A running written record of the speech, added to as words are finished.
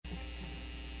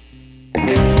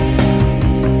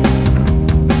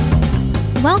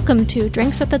Welcome to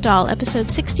Drinks with the Doll, episode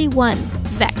 61,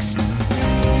 Vexed.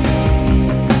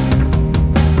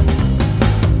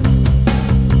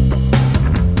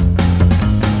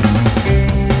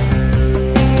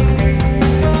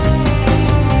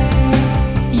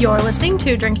 You're listening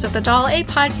to Drinks with the Doll, a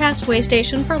podcast way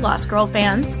station for Lost Girl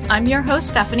fans. I'm your host,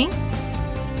 Stephanie.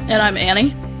 And I'm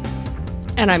Annie.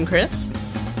 And I'm Chris.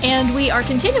 And we are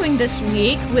continuing this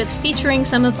week with featuring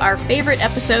some of our favorite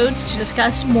episodes to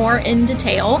discuss more in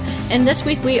detail. And this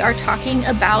week we are talking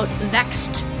about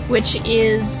Vexed, which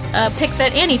is a pick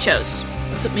that Annie chose.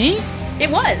 Was it me?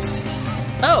 It was.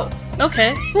 Oh,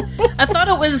 okay. I thought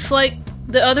it was like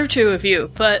the other two of you,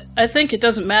 but I think it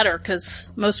doesn't matter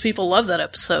because most people love that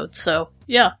episode, so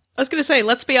yeah. I was going to say,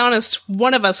 let's be honest,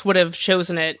 one of us would have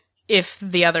chosen it if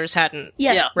the others hadn't.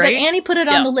 Yes, yeah. Right? But Annie put it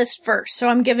on the list first, so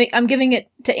I'm giving it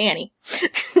to Annie.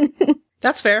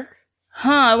 That's fair.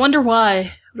 I wonder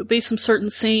why. Would it be some certain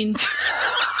scene?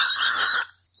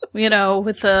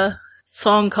 With a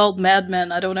song called Mad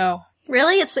Men, I don't know.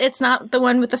 Really? It's not the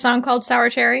one with the song called Sour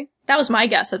Cherry? That was my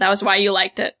guess, that was why you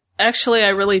liked it. Actually, I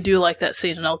really do like that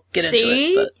scene, and I'll get into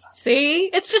it. But See?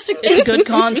 It's just it's a good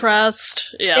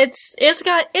contrast. Yeah. It's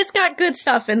got good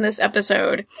stuff in this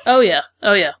episode. Oh yeah.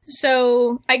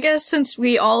 So, I guess since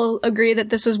we all agree that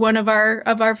this is one of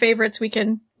our favorites, we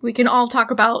can all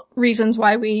talk about reasons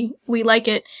why we like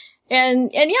it. And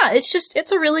yeah,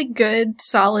 it's a really good,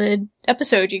 solid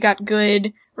episode. You got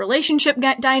good relationship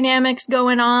dynamics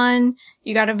going on.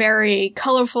 You got a very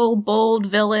colorful, bold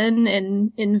villain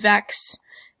in Vex.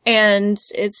 And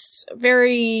it's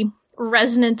very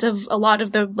resonant of a lot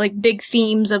of the big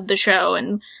themes of the show,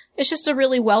 and it's just a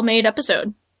really well-made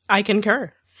episode. I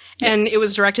concur. Yes. And it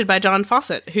was directed by John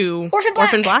Fawcett, who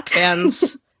Orphan Black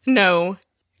fans know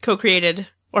co-created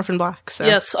Orphan Black. So.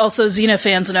 Yes, also Xena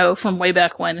fans know from way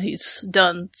back when he's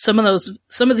done some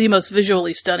of the most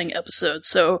visually stunning episodes.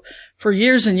 So for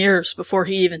years and years before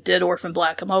he even did Orphan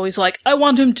Black, I'm always like, I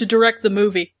want him to direct the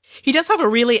movie. He does have a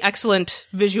really excellent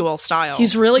visual style.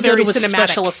 He's really good with cinematic.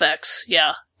 Special effects,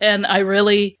 yeah. And I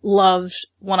really loved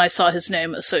when I saw his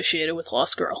name associated with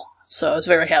Lost Girl. So I was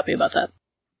very happy about that.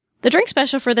 The drink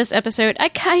special for this episode, I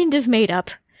kind of made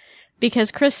up. Because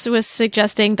Chris was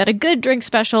suggesting that a good drink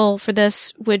special for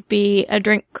this would be a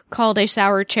drink called a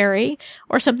sour cherry,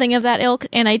 or something of that ilk,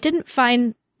 and I didn't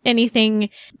find anything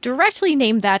directly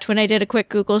named that when I did a quick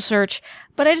Google search,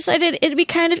 but I decided it'd be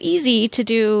kind of easy to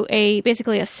do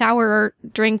basically a sour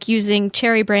drink using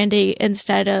cherry brandy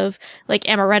instead of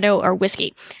amaretto or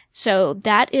whiskey. So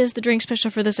that is the drink special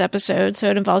for this episode.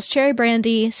 So it involves cherry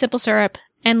brandy, simple syrup,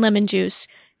 and lemon juice.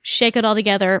 Shake it all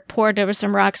together, pour it over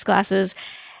some rocks glasses.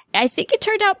 I think it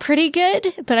turned out pretty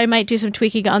good, but I might do some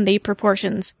tweaking on the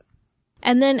proportions.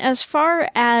 And then as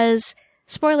far as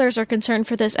spoilers are concerned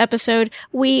for this episode,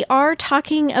 we are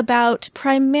talking about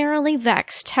primarily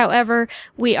Vexed. However,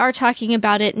 we are talking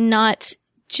about it not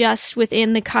just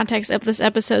within the context of this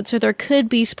episode, so there could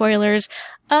be spoilers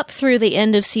up through the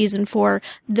end of season 4,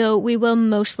 though we will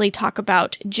mostly talk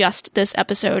about just this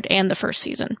episode and the first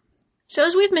season. So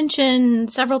as we've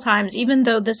mentioned several times, even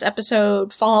though this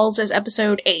episode falls as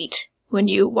episode 8, when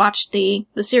you watch the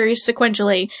series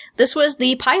sequentially, this was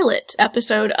the pilot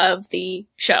episode of the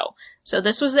show. So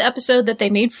this was the episode that they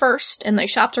made first, and they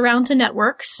shopped around to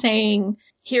networks saying,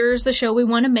 here's the show we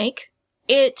want to make.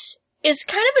 It is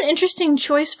kind of an interesting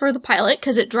choice for the pilot,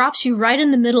 because it drops you right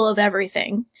in the middle of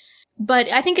everything. But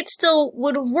I think it still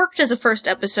would have worked as a first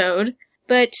episode,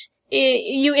 but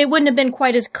it wouldn't have been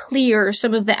quite as clear,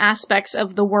 some of the aspects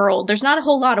of the world. There's not a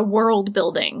whole lot of world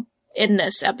building in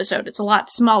this episode. It's a lot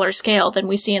smaller scale than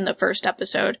we see in the first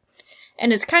episode.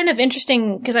 And it's kind of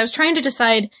interesting, because I was trying to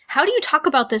decide, how do you talk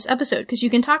about this episode? Because you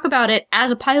can talk about it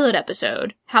as a pilot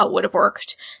episode, how it would have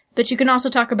worked, but you can also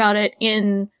talk about it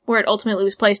in where it ultimately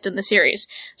was placed in the series.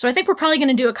 So I think we're probably going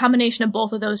to do a combination of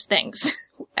both of those things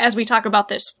as we talk about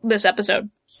this episode.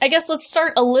 I guess let's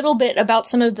start a little bit about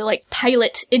some of the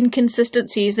pilot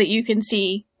inconsistencies that you can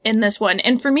see in this one.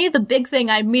 And for me, the big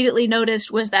thing I immediately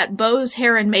noticed was that Bo's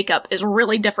hair and makeup is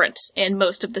really different in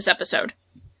most of this episode.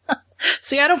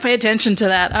 See, I don't pay attention to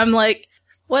that. I'm like,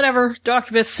 whatever,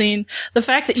 Darkness scene. The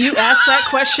fact that you asked that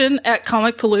question at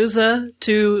Comic Palooza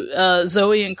to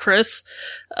Zoe and Chris,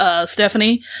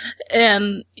 Stephanie,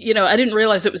 and, I didn't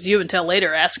realize it was you until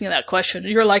later asking that question.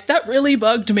 You're like, that really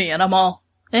bugged me, and I'm all,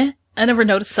 I never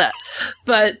noticed that.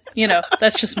 But,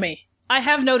 that's just me. I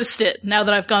have noticed it now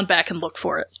that I've gone back and looked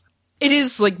for it. It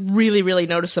is, really, really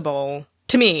noticeable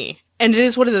to me. And it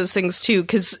is one of those things, too,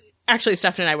 because actually,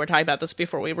 Stephanie and I were talking about this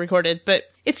before we recorded, but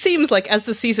it seems like as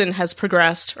the season has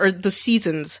progressed, or as the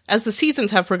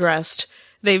seasons have progressed,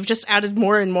 they've just added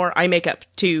more and more eye makeup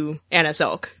to Anna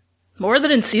Silk. More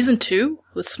than in season 2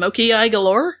 with smoky eye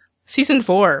galore? Season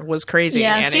 4 was crazy.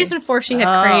 Yeah, Annie. season 4 she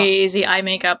had crazy eye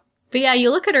makeup. But yeah, you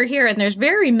look at her here and there's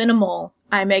very minimal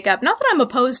eye makeup. Not that I'm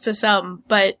opposed to some,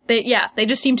 but they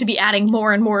just seem to be adding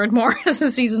more and more and more as the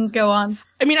seasons go on.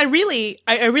 I mean, I really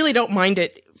don't mind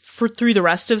it through the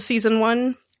rest of season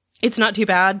 1. It's not too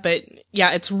bad, but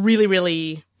yeah, it's really,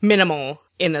 really minimal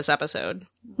in this episode.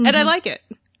 Mm-hmm. And I like it.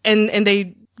 And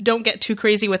they don't get too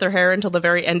crazy with her hair until the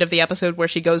very end of the episode where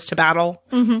she goes to battle.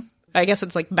 Mm-hmm. I guess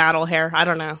it's like battle hair. I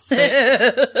don't know.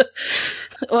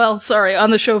 Well, sorry,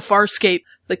 on the show Farscape,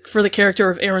 for the character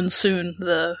of Erin Soon,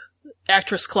 the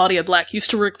actress Claudia Black used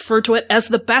to refer to it as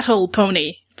the battle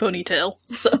ponytail.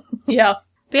 So, yeah.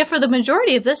 But yeah, for the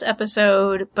majority of this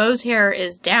episode, Bo's hair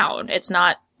is down. It's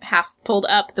not half pulled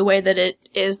up the way that it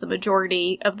is the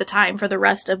majority of the time for the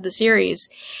rest of the series.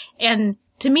 And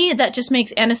to me, that just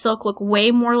makes Anna Silk look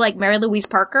way more like Mary Louise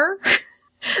Parker.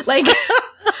 Like,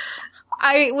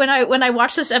 when I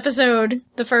watched this episode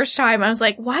the first time, I was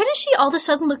like, why does she all of a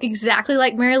sudden look exactly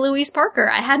like Mary Louise Parker?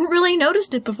 I hadn't really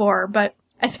noticed it before, but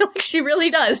I feel like she really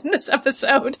does in this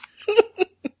episode.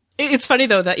 It's funny,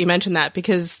 though, that you mentioned that,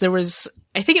 because there was,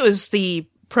 I think it was the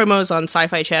promos on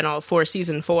Sci-Fi Channel for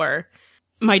season 4.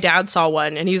 My dad saw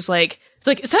one, and he was like,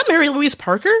 is that Mary Louise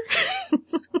Parker?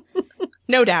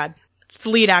 No, Dad. It's the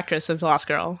lead actress of Lost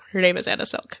Girl. Her name is Anna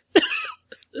Silk.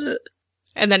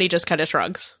 And then he just kind of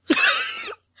shrugs.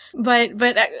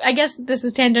 But I guess this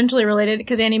is tangentially related,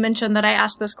 because Annie mentioned that I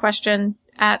asked this question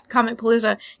at Comic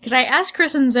Palooza, because I asked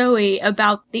Chris and Zoe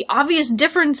about the obvious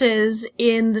differences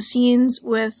in the scenes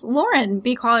with Lauren,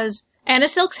 because Anna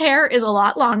Silk's hair is a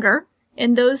lot longer.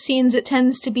 In those scenes, it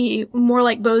tends to be more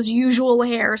like Bo's usual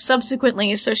hair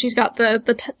subsequently, so she's got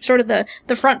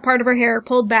the front part of her hair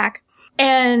pulled back,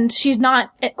 and she's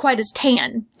not quite as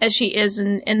tan as she is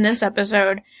in this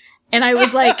episode. And I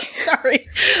was like, sorry.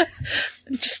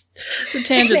 Just the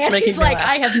tangent's making me like, laugh.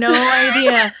 I have no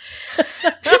idea.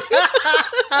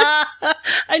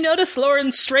 I noticed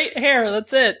Lauren's straight hair.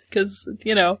 That's it. Because,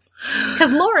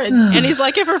 Because Lauren. And he's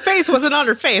like, if her face wasn't on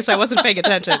her face, I wasn't paying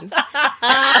attention.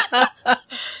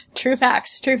 True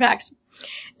facts.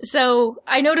 So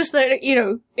I noticed that,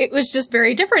 it was just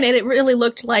very different, and it really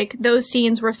looked like those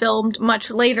scenes were filmed much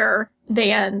later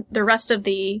than the rest of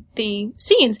the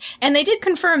scenes. And they did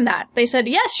confirm that. They said,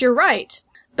 yes, you're right.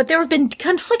 But there have been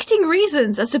conflicting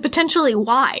reasons as to potentially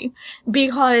why.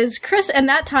 Because Chris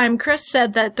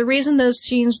said that the reason those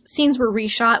scenes were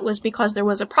reshot was because there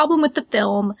was a problem with the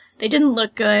film. They didn't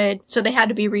look good, so they had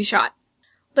to be reshot.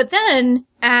 But then,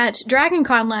 at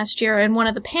DragonCon last year, in one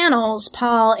of the panels,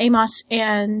 Paul Amos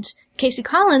and Casey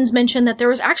Collins mentioned that there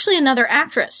was actually another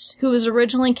actress who was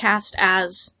originally cast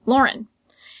as Lauren.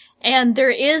 And there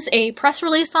is a press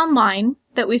release online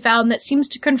that we found that seems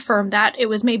to confirm that. It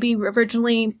was maybe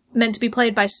originally meant to be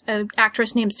played by an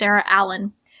actress named Sarah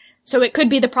Allen. So it could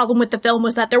be the problem with the film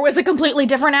was that there was a completely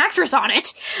different actress on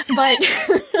it. But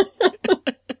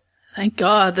thank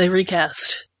God they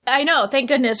recast. I know, thank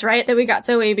goodness, right, that we got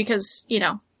Zoe, because,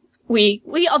 we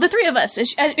all the three of us,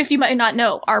 if you might not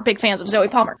know, are big fans of Zoe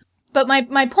Palmer. But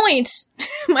my point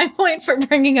for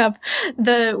bringing up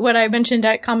what I mentioned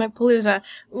at Comic Palooza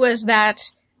was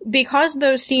that because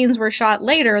those scenes were shot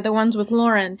later, the ones with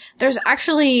Lauren, there's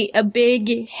actually a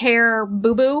big hair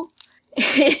boo-boo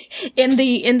in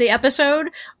the episode,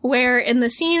 where in the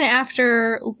scene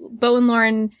after Bo and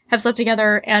Lauren have slept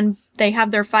together and they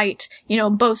have their fight,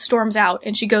 Bo storms out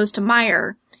and she goes to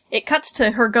Meyer. It cuts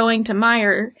to her going to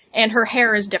Meyer and her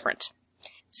hair is different.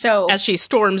 So as she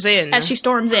storms in.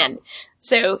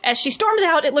 So as she storms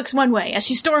out, it looks one way. As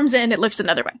she storms in, it looks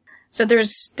another way. So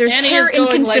there's Annie hair is going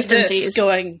inconsistencies. like this,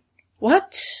 going,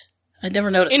 what? I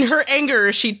never noticed. In her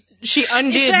anger, she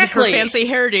undid exactly. her fancy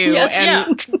hairdo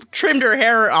and trimmed her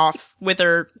hair off with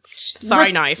her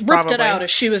thigh knife, probably. Ripped it out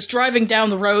as she was driving down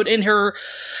the road in her,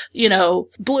 yellow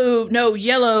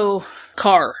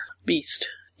car beast.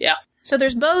 Yeah. So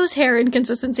there's Bo's hair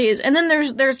inconsistencies, and then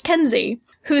there's Kenzie,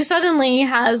 who suddenly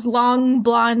has long,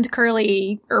 blonde,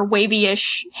 curly, or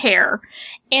wavy-ish hair.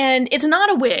 And it's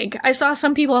not a wig. I saw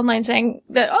some people online saying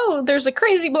that, there's a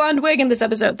crazy blonde wig in this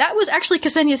episode. That was actually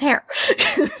Ksenia's hair.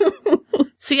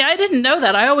 See, I didn't know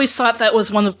that. I always thought that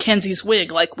was one of Kenzie's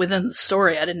wig, like, within the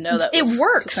story. I didn't know that was It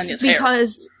works Ksenia's hair.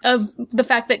 because of the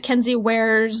fact that Kenzie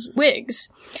wears wigs.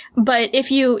 But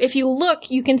if you look,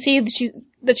 you can see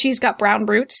that she's got brown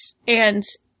roots, and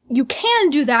you can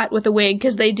do that with a wig,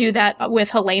 because they do that with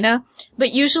Helena.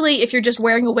 But usually, if you're just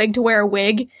wearing a wig to wear a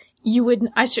wig, you would,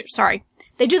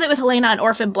 they do that with Helena in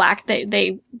Orphan Black.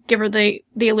 They give her the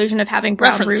illusion of having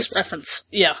brown roots. Reference,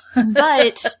 yeah.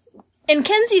 But In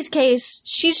Kenzie's case,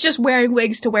 she's just wearing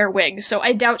wigs to wear wigs, so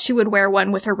I doubt she would wear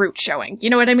one with her roots showing. You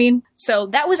know what I mean? So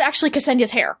that was actually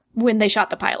Ksenia's hair when they shot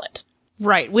the pilot.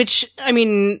 Right, which, I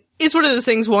mean, is one of those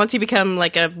things once you become,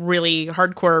 like, a really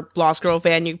hardcore Lost Girl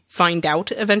fan, you find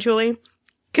out eventually.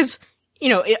 Because, you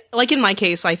know, like in my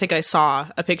case, I think I saw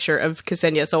a picture of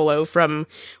Ksenia Solo from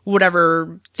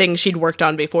whatever thing she'd worked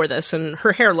on before this, and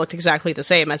her hair looked exactly the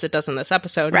same as it does in this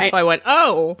episode. Right. And so I went,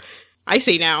 oh, I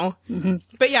see now. Mm-hmm.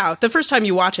 But yeah, the first time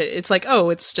you watch it, it's like, oh,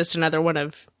 it's just another one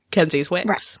of Kenzie's wigs.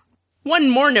 Right.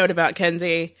 One more note about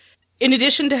Kenzie. In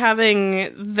addition to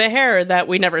having the hair that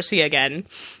we never see again,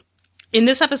 in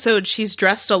this episode, she's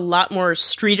dressed a lot more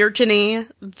street urchin-y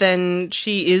than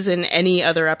she is in any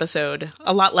other episode.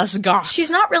 A lot less goth. She's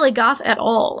not really goth at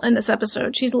all in this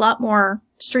episode. She's a lot more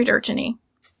street urchin-y.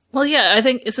 Well, yeah, I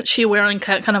think, isn't she wearing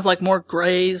kind of like more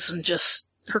grays and just,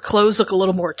 her clothes look a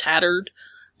little more tattered?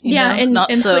 Yeah, and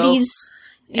hoodies.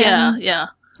 Yeah, yeah.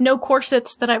 No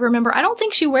corsets that I remember. I don't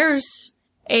think she wears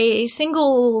a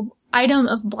single item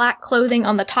of black clothing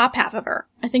on the top half of her.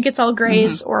 I think it's all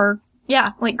grays or,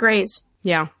 yeah, like grays.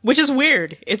 Yeah, which is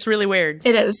weird. It's really weird.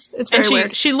 It is. It's very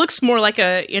weird. She looks more like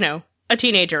a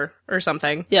teenager or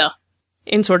something. Yeah.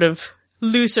 In sort of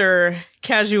looser,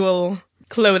 casual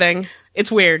clothing.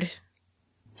 It's weird.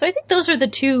 So I think those are the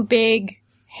two big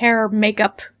hair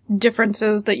makeup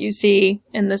differences that you see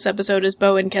in this episode is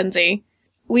Bo and Kenzie.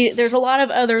 There's a lot of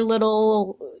other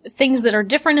little things that are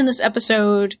different in this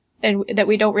episode and that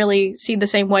we don't really see the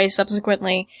same way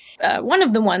subsequently. One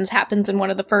of the ones happens in one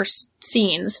of the first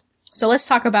scenes. So let's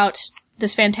talk about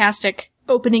this fantastic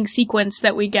opening sequence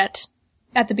that we get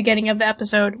at the beginning of the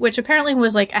episode, which apparently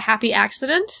was like a happy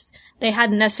accident. They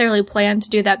hadn't necessarily planned to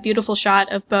do that beautiful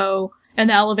shot of Bo and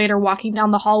the elevator walking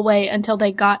down the hallway until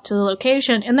they got to the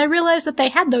location, and they realized that they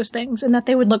had those things and that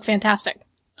they would look fantastic.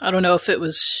 I don't know if it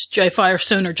was Jay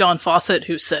Firestone or John Fawcett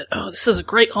who said, oh, this is a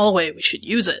great hallway, we should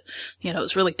use it. You know, it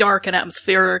was really dark and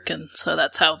atmospheric, and so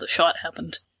that's how the shot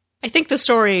happened. I think the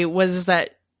story was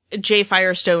that Jay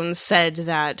Firestone said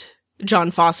that John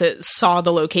Fawcett saw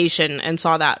the location and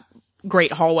saw that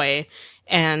great hallway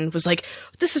and was like,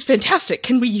 this is fantastic,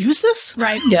 can we use this?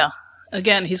 Right. Yeah.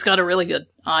 Again, he's got a really good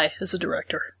eye as a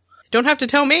director. Don't have to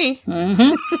tell me.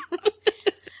 Mm-hmm.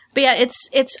 But yeah,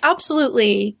 it's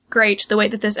absolutely great the way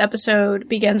that this episode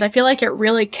begins. I feel like it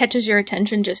really catches your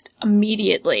attention just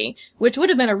immediately, which would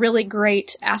have been a really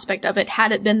great aspect of it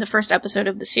had it been the first episode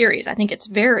of the series. I think it's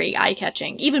very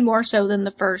eye-catching, even more so than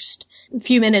the first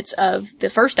few minutes of the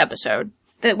first episode.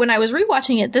 That when I was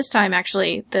rewatching it this time,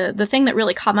 actually, the thing that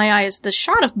really caught my eye is the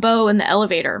shot of Bo in the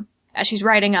elevator as she's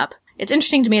riding up. It's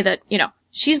interesting to me that, you know,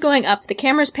 she's going up, the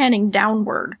camera's panning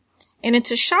downward, and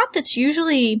it's a shot that's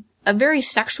usually a very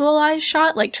sexualized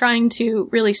shot, like trying to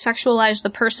really sexualize the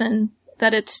person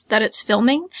that it's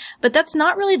filming, but that's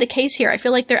not really the case here. I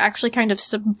feel like they're actually kind of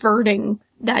subverting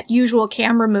that usual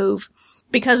camera move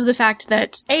because of the fact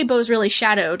that Bo's really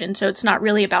shadowed, and so it's not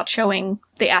really about showing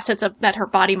the assets that her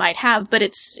body might have, but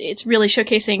it's really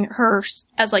showcasing her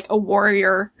as like a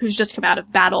warrior who's just come out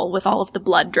of battle with all of the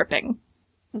blood dripping.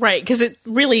 Right, because it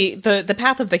really, the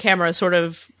path of the camera sort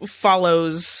of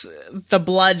follows the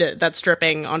blood that's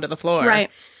dripping onto the floor. Right.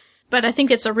 But I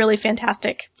think it's a really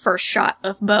fantastic first shot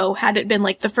of Bo, had it been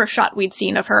like the first shot we'd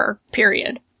seen of her,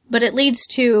 period. But it leads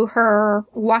to her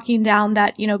walking down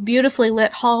that, you know, beautifully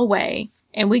lit hallway,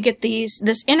 and we get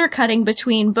this intercutting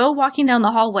between Bo walking down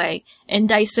the hallway and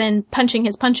Dyson punching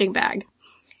his punching bag.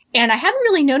 And I hadn't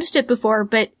really noticed it before,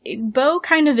 but Bo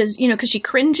kind of is, you know, because she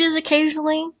cringes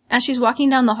occasionally as she's walking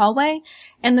down the hallway,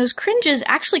 and those cringes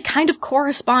actually kind of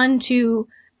correspond to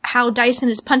how Dyson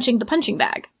is punching the punching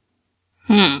bag.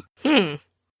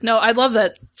 No, I love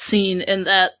that scene in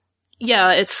that,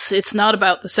 yeah, it's not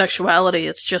about the sexuality,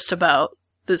 it's just about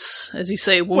this, as you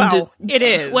say, wounded... Well, it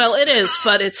is. Well, it is,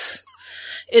 but it's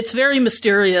very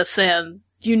mysterious, and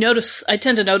I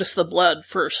tend to notice the blood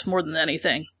first more than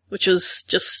anything. Which is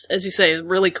just, as you say, a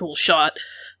really cool shot.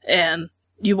 And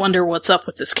you wonder what's up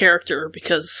with this character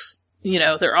because, you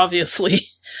know, they're obviously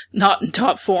not in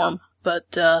top form.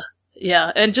 But,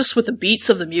 yeah. And just with the beats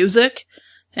of the music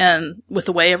and with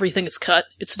the way everything is cut,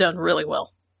 it's done really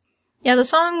well. Yeah, the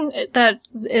song that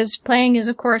is playing is,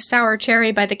 of course, Sour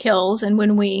Cherry by The Kills. And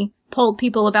when we polled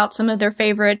people about some of their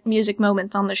favorite music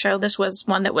moments on the show, this was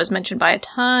one that was mentioned by a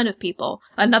ton of people.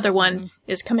 Another one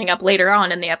is coming up later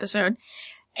on in the episode.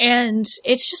 And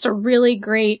it's just a really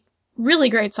great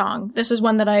song. This is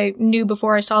one that I knew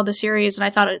before I saw the series, and I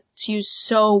thought it's used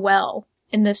so well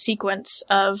in this sequence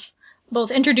of both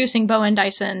introducing Bo and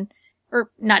Dyson,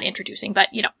 or not introducing, but,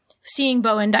 you know, seeing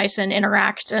Bo and Dyson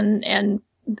interact and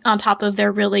on top of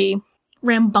their really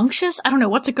rambunctious. I don't know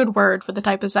what's a good word for the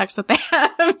type of sex that they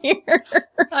have here.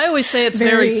 I always say it's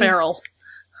very feral.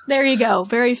 There you go.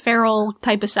 Very feral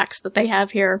type of sex that they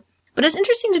have here. But it's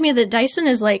interesting to me that Dyson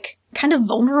is, like, kind of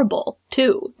vulnerable,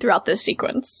 too, throughout this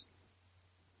sequence.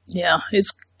 Yeah,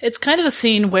 it's kind of a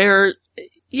scene where,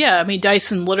 yeah, I mean,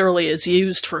 Dyson literally is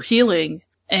used for healing,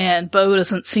 and Bo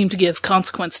doesn't seem to give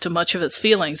consequence to much of his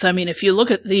feelings. I mean, if you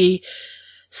look at the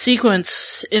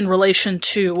sequence in relation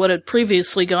to what had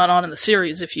previously gone on in the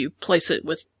series, if you place it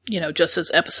with, just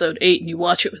as episode 8 and you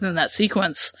watch it within that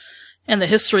sequence and the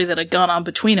history that had gone on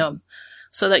between them,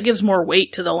 so that gives more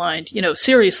weight to the line,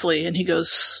 seriously. And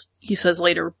he says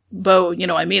later, Bo,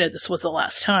 I mean it, this was the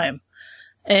last time.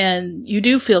 And you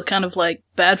do feel kind of like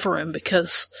bad for him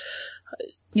because,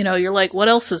 you're like, what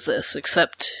else is this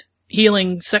except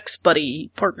healing sex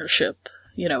buddy partnership,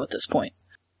 at this point.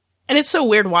 And it's so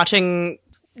weird watching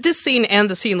this scene and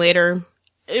the scene later,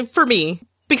 for me,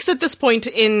 because at this point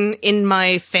in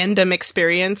my fandom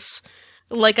experience,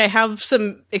 like, I have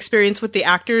some experience with the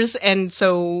actors, and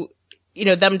so,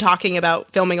 them talking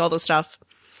about filming all the stuff.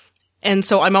 And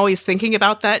so I'm always thinking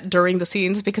about that during the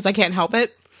scenes because I can't help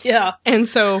it. Yeah. And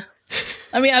so...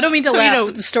 I mean, I don't mean to laugh,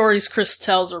 but the stories Chris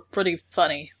tells are pretty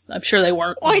funny. I'm sure they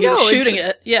weren't when I he know, was shooting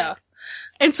it. Yeah.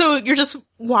 And so you're just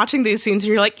watching these scenes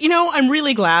and you're like, I'm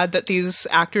really glad that these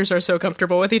actors are so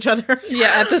comfortable with each other.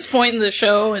 Yeah, at this point in the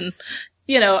show. And,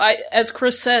 as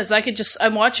Chris says,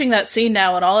 I'm watching that scene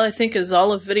now and all I think is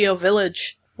all of Video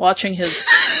Village watching his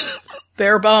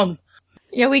bare bum.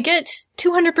 Yeah, we get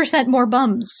 200% more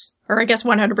bums. Or I guess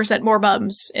 100% more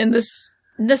bums in this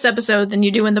episode than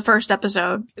you do in the first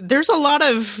episode. There's a lot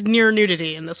of near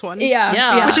nudity in this one.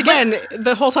 Yeah. Which again,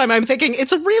 the whole time I'm thinking,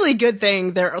 it's a really good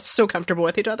thing they're so comfortable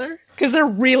with each other. Because they're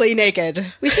really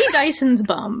naked. We see Dyson's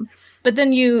bum, but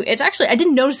then it's actually, I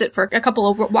didn't notice it for a couple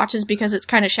of watches because it's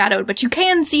kind of shadowed, but you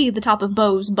can see the top of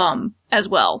Bo's bum as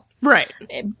well. Right.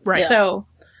 So,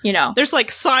 There's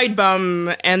like side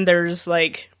bum and there's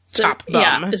like top bum.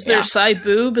 Yeah. Is there side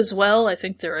boob as well? I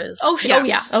think there is. Oh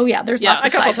yeah. There's lots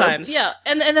of a couple side times. boob. Yeah,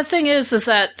 and the thing is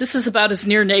that this is about as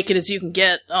near naked as you can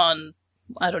get on,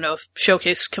 I don't know if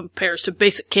Showcase compares to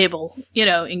basic cable,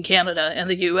 in Canada and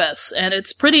the US, and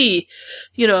it's pretty,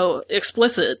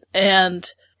 explicit,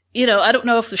 and, I don't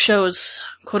know if the show is,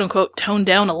 quote unquote, toned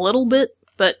down a little bit,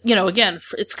 but, again,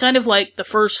 it's kind of like the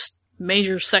first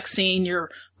major sex scene, you're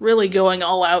really going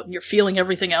all out and you're feeling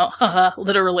everything out,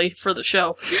 literally, for the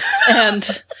show.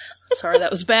 And sorry, that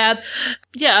was bad.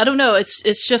 Yeah, I don't know.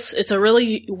 It's a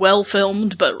really well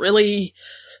filmed, but really,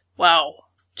 wow,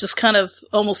 just kind of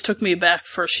almost took me back the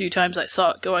first few times I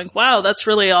saw it, going, wow, that's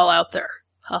really all out there.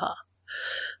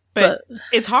 But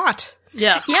it's hot.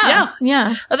 Yeah.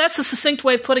 That's a succinct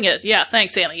way of putting it. Yeah,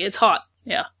 thanks, Annie. It's hot.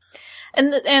 Yeah.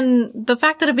 And the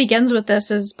fact that it begins with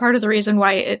this is part of the reason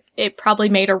why it probably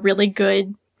made a really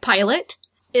good pilot,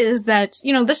 is that,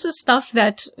 this is stuff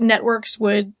that networks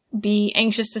would be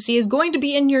anxious to see is going to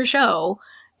be in your show.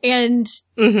 And,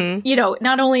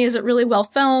 not only is it really well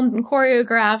filmed and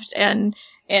choreographed and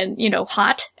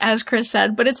hot, as Chris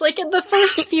said, but it's like in the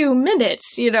first few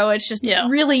minutes, it's just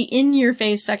really in your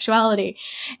face sexuality.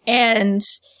 And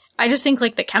I just think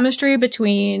like the chemistry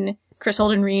between Chris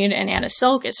Holden Reed and Anna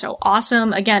Silk is so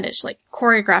awesome. Again, it's like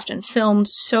choreographed and filmed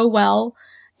so well.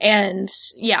 And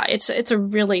yeah, it's a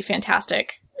really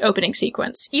fantastic opening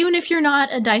sequence. Even if you're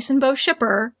not a Dyson Bo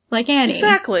shipper like Annie.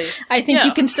 Exactly. I think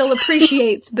you can still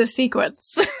appreciate the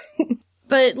sequence.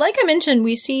 But like I mentioned,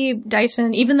 we see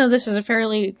Dyson, even though this is a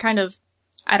fairly kind of,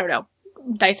 I don't know,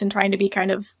 Dyson trying to be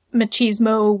kind of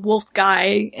machismo wolf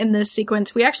guy in this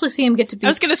sequence, we actually see him get to be... I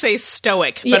was going to say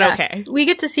stoic, but okay. We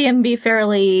get to see him be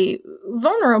fairly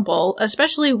vulnerable,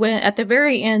 especially when at the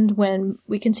very end when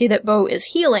we can see that Bo is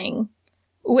healing,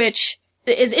 which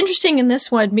is interesting in this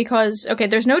one because, okay,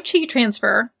 there's no chi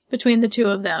transfer between the two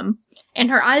of them, and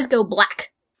her eyes go black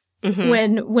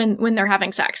when they're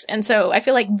having sex. And so I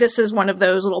feel like this is one of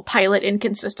those little pilot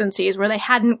inconsistencies where they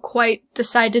hadn't quite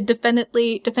decided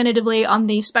definitively on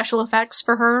the special effects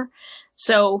for her.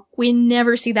 So we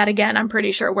never see that again, I'm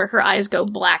pretty sure, where her eyes go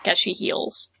black as she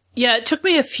heals. Yeah, it took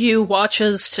me a few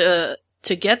watches to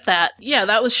get that. Yeah,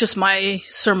 that was just my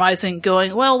surmising,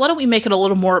 going, well, why don't we make it a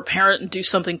little more apparent and do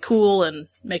something cool and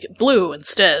make it blue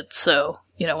instead? So,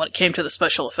 when it came to the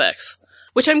special effects.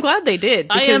 Which I'm glad they did.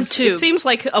 Because I am too. It seems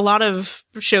like a lot of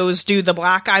shows do the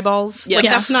black eyeballs. Yes. Like,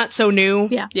 that's not so new.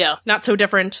 Yeah. Not so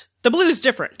different. The blue's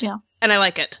different. Yeah. And I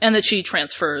like it. And the chi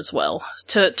transfer as well.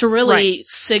 To really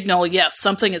signal, yes,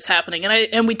 something is happening.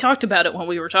 And we talked about it when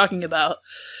we were talking about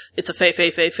it's a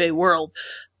fey world.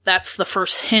 that's the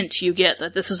first hint you get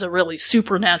that this is a really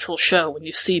supernatural show when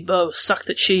you see Bo suck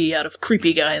the chi out of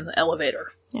creepy guy in the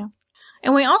elevator. Yeah.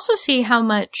 And we also see how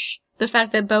much the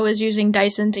fact that Bo is using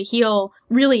Dyson to heal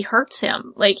really hurts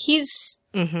him. Like,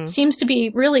 seems to be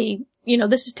really,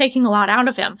 this is taking a lot out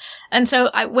of him. And so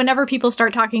whenever people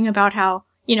start talking about how,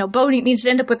 Bo needs to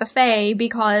end up with a fae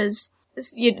because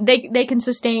they can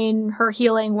sustain her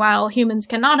healing while humans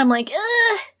cannot, I'm like,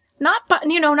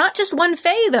 not just one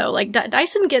fae though. Like,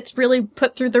 Dyson gets really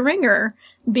put through the ringer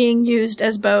being used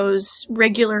as Bo's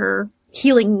regular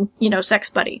healing, sex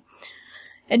buddy.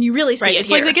 And you really see it It's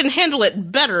here. like they can handle it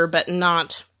better, but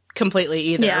not completely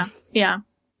either. Yeah.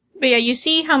 But yeah, you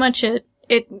see how much it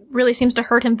really seems to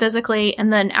hurt him physically,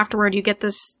 and then afterward you get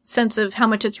this sense of how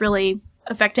much it's really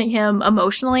affecting him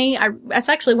emotionally. That's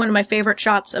actually one of my favorite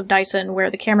shots of Dyson, where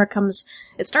the camera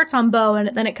it starts on Bo,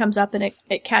 and then it comes up and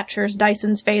it captures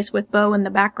Dyson's face with Bo in the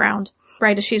background,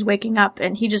 right as she's waking up,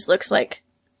 and he just looks like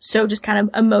so just kind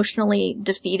of emotionally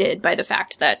defeated by the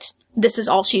fact that this is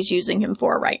all she's using him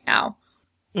for right now.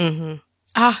 Mm-hmm.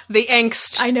 Ah, the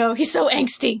angst. I know, he's so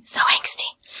angsty. So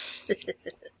angsty.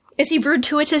 Is he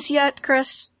broodtuitous yet,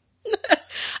 Chris?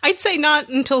 I'd say not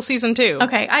until season 2.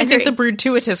 Okay, I think agree. the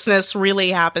broodtuitousness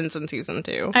really happens in season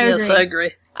 2. Yes, I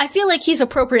agree. I feel like he's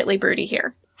appropriately broody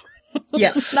here.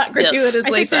 Yes. Not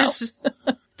gratuitously I think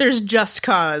there's just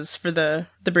cause for the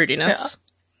broodiness.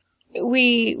 Yeah.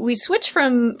 We switch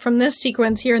from this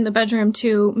sequence here in the bedroom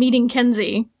to meeting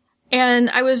Kenzie. And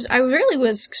I really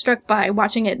was struck by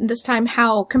watching it this time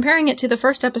how, comparing it to the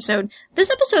first episode, this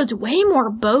episode's way more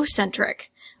Bo-centric.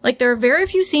 Like, there are very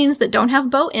few scenes that don't have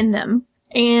Bo in them,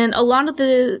 and a lot of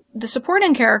the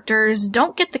supporting characters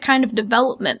don't get the kind of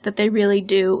development that they really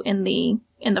do in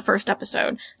the first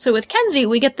episode. So with Kenzie,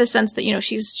 we get the sense that,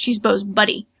 she's Bo's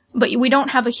buddy, but we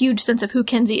don't have a huge sense of who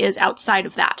Kenzie is outside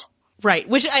of that. Right,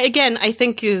 which, I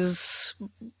think is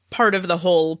part of the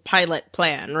whole pilot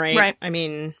plan, right? Right. I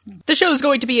mean, the show is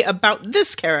going to be about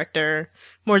this character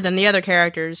more than the other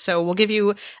characters, so we'll give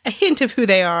you a hint of who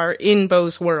they are in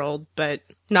Bo's world, but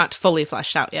not fully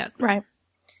fleshed out yet. Right.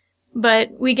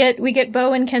 But we get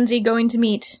Bo and Kenzie going to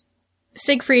meet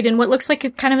Siegfried in what looks like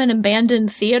a kind of an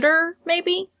abandoned theater,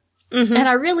 maybe? Mm-hmm. And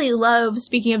I really love,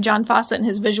 speaking of John Fawcett and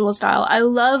his visual style, I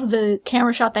love the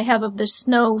camera shot they have of the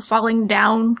snow falling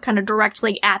down kind of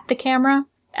directly at the camera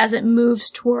as it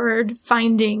moves toward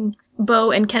finding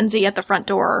Bo and Kenzie at the front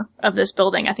door of this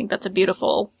building. I think that's a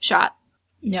beautiful shot.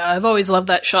 Yeah, I've always loved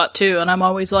that shot too, and I'm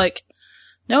always like,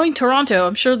 knowing Toronto,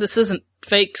 I'm sure this isn't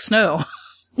fake snow.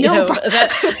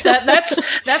 That's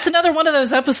another one of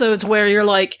those episodes where you're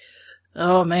like,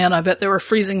 oh man, I bet they were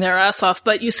freezing their ass off.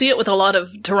 But you see it with a lot of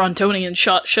Torontonian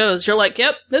shot shows. You're like,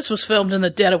 yep, this was filmed in the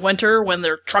dead of winter when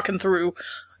they're trucking through,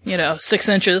 6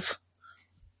 inches.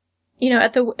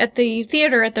 At the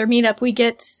theater, at their meetup, we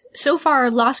get, so far,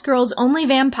 Lost Girl's only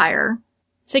vampire,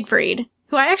 Siegfried,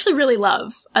 who I actually really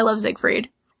love. I love Siegfried.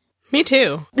 Me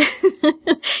too.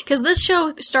 Because this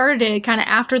show started kind of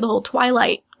after the whole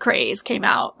Twilight craze came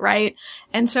out, right?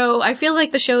 And so I feel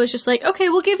like the show is just like, okay,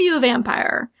 we'll give you a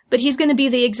vampire, but he's going to be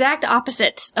the exact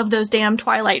opposite of those damn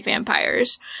Twilight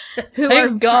vampires. Who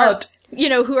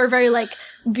who are very, like,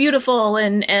 beautiful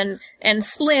and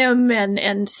slim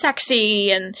and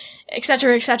sexy and et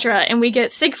cetera, and we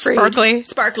get Siegfried.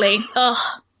 Sparkly.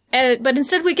 Ugh. But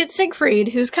instead we get Siegfried,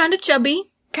 who's kind of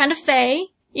chubby, kind of fey,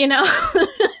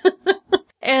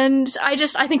 And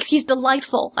I think he's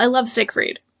delightful. I love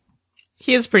Siegfried.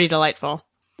 He is pretty delightful.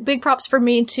 Big props for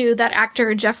me to that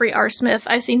actor, Jeffrey R. Smith.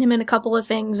 I've seen him in a couple of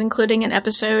things, including an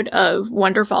episode of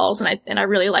Wonder Falls, and I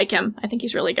really like him. I think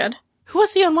he's really good. Who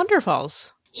was he on Wonder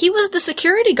Falls? He was the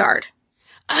security guard.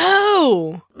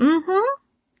 Oh! Mm-hmm.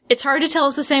 It's hard to tell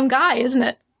it's the same guy, isn't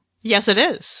it? Yes, it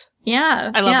is.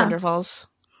 Yeah. I love Wonder Falls.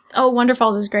 Oh, Wonder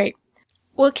Falls is great.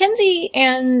 Well, Kenzie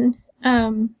and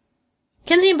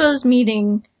Bo's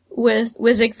meeting with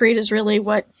Siegfried is really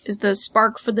what is the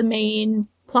spark for the main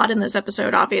plot in this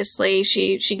episode, obviously.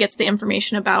 She gets the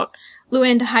information about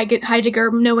Luann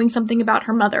Heidegger knowing something about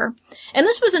her mother. And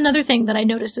this was another thing that I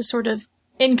noticed is sort of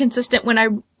inconsistent when I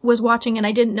was watching and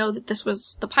I didn't know that this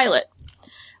was the pilot,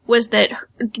 was that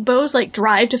Bo's, like,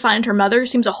 drive to find her mother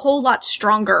seems a whole lot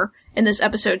stronger in this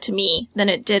episode to me than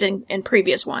it did in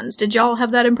previous ones. Did y'all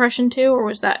have that impression too, or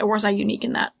was I unique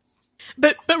in that?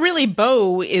 But really,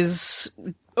 Bo is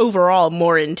overall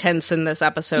more intense in this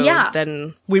episode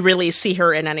than we really see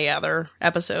her in any other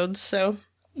episodes, so...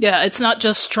 Yeah, it's not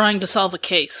just trying to solve a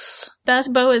case.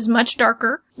 Best Bo is much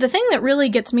darker. The thing that really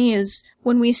gets me is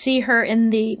when we see her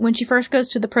when she first goes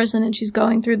to the prison and she's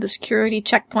going through the security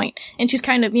checkpoint, and she's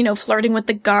kind of, flirting with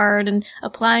the guard and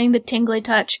applying the tingly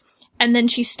touch. And then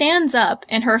she stands up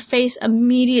and her face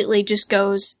immediately just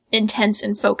goes intense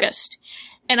and focused.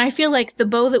 And I feel like the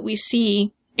Bo that we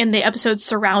see in the episodes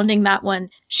surrounding that one,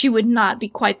 she would not be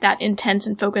quite that intense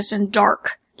and focused and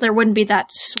dark. There wouldn't be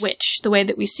that switch the way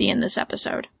that we see in this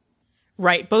episode.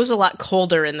 Right. Bo's a lot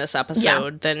colder in this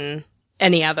episode than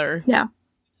any other. Yeah.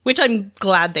 Which I'm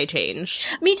glad they changed.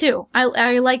 Me too.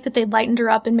 I like that they lightened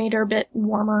her up and made her a bit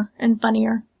warmer and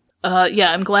funnier.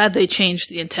 Yeah, I'm glad they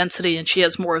changed the intensity and she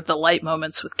has more of the light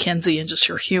moments with Kenzie and just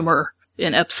her humor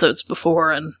in episodes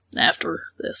before and after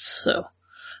this. So,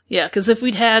 yeah, because if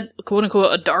we'd had, quote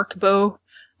unquote, a dark Bo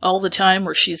all the time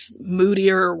where she's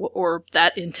moodier or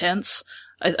that intense,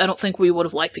 I don't think we would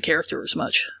have liked the character as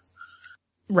much.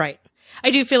 Right.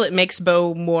 I do feel it makes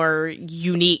Bo more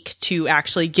unique to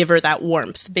actually give her that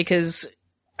warmth, because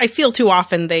I feel too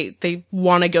often they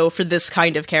want to go for this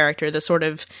kind of character, the sort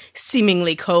of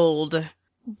seemingly cold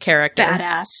character.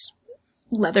 Badass,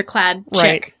 leather-clad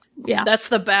chick. Right. Yeah. That's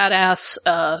the badass,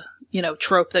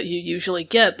 trope that you usually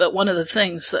get, but one of the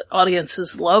things that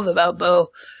audiences love about Bo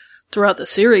throughout the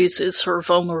series is her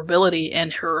vulnerability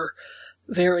and her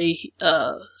very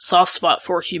soft spot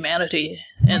for humanity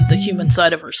and the human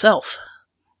side of herself.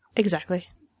 Exactly.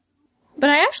 But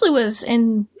I actually was,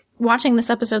 in watching this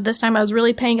episode this time, I was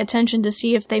really paying attention to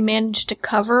see if they managed to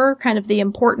cover kind of the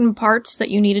important parts that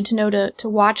you needed to know to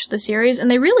watch the series, and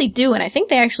they really do, and I think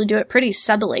they actually do it pretty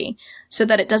subtly, so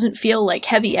that it doesn't feel like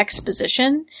heavy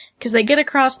exposition, because they get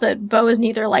across that Bo is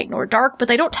neither light nor dark, but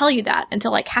they don't tell you that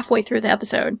until like halfway through the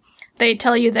episode. They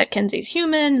tell you that Kenzie's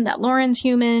human, and that Lauren's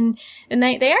human, and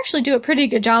they actually do a pretty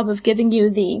good job of giving you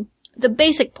the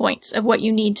basic points of what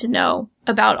you need to know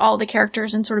about all the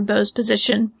characters and sort of Bo's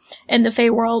position in the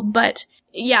Fae world. But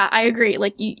yeah, I agree.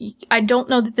 Like, I don't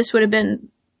know that this would have been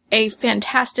a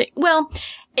fantastic, well,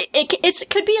 it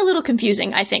could be a little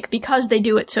confusing, I think, because they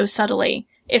do it so subtly,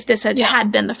 if this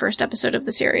had been the first episode of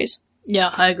the series.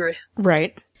 Yeah, I agree.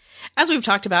 Right. As we've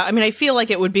talked about, I mean, I feel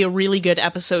like it would be a really good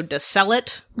episode to sell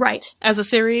it. Right. As a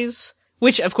series,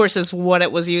 which of course is what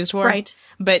it was used for. Right.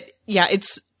 But yeah,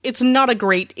 it's not a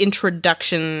great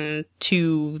introduction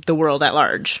to the world at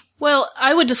large. Well,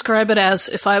 I would describe it as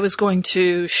if I was going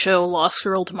to show Lost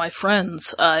Girl to my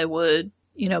friends, I would,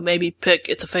 maybe pick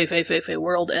It's a Fae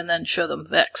World and then show them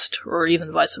Vexed, or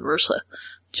even vice versa,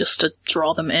 just to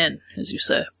draw them in, as you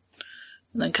say.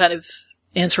 And then kind of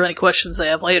answer any questions they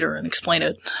have later and explain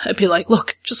it. I'd be like,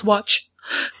 look, just watch.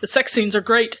 The sex scenes are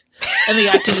great. And the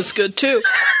acting is good too.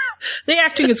 The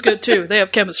acting is good too. They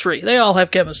have chemistry. They all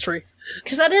have chemistry.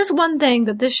 Because that is one thing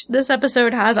that this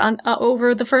episode has on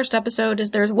over the first episode,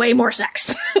 is there's way more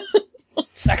sex.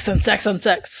 Sex and sex and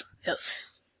sex. Yes.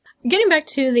 Getting back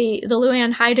to the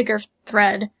Luann Heidegger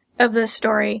thread of this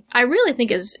story, I really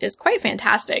think is quite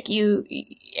fantastic.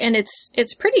 And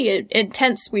it's pretty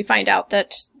intense. We find out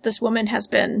that this woman has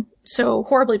been so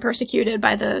horribly persecuted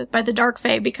by the Dark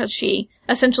Fae because she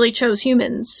essentially chose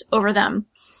humans over them.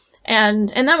 And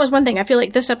that was one thing. I feel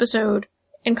like this episode,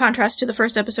 in contrast to the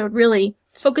first episode, really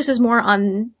focuses more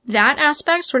on that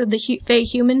aspect, sort of the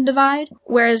Fae-human divide,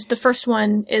 whereas the first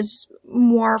one is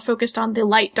more focused on the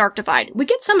light-dark divide. We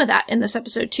get some of that in this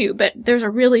episode too, but there's a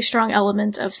really strong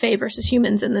element of Fae versus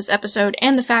humans in this episode,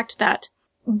 and the fact that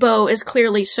Bo is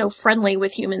clearly so friendly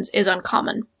with humans is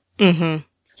uncommon. Mm-hmm.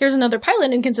 Here's another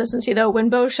pilot inconsistency, though. When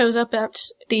Bo shows up at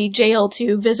the jail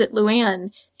to visit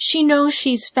Luann, she knows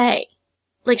she's Fae.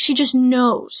 Like, she just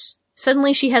knows.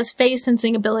 Suddenly she has Fae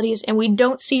sensing abilities, and we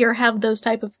don't see her have those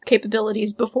type of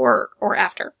capabilities before or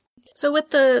after. So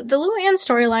with the Luann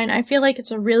storyline, I feel like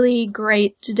it's a really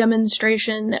great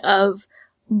demonstration of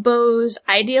Bo's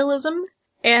idealism,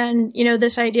 and,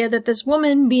 this idea that this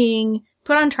woman being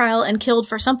put on trial and killed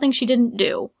for something she didn't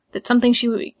do, that something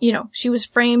she was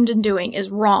framed in doing is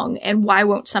wrong, and why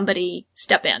won't somebody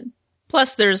step in?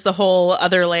 Plus, there's the whole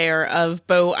other layer of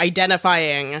Bo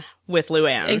identifying with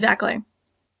Luann. Exactly.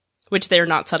 Which they're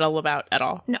not subtle about at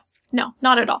all. No,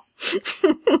 not at all.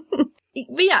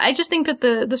 But yeah, I just think that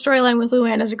the storyline with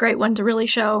Luann is a great one to really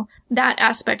show that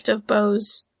aspect of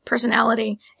Bo's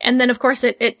personality. And then, of course,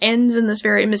 it ends in this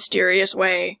very mysterious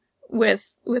way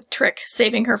with Trick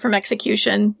saving her from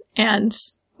execution, and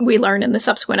we learn in the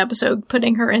subsequent episode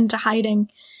putting her into hiding.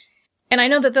 And I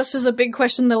know that this is a big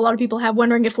question that a lot of people have,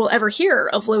 wondering if we'll ever hear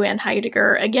of Luann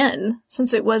Heidegger again,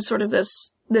 since it was sort of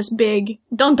this big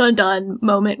dun-dun-dun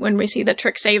moment when we see that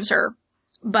Trick saves her.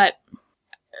 But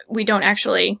we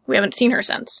haven't seen her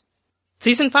since.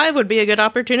 Season 5 would be a good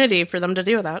opportunity for them to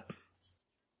do that.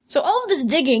 So all of this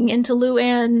digging into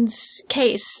Luann's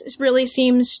case really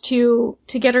seems to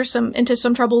get her into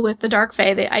some trouble with the Dark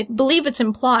Fae. I believe it's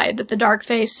implied that the Dark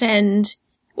Fae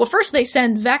first they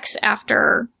send Vex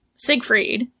after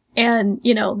Siegfried. And,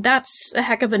 you know, that's a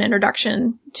heck of an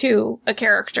introduction to a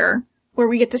character where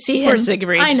we get to see him. Poor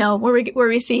Siegfried. I know, where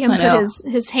we see him put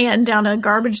his hand down a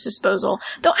garbage disposal.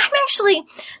 Though I'm actually,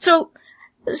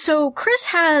 so Chris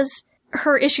has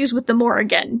her issues with the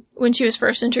Morrigan when she was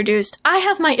first introduced. I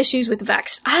have my issues with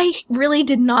Vex. I really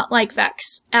did not like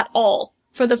Vex at all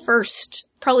for the first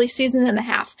probably season and a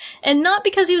half. And not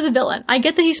because he was a villain. I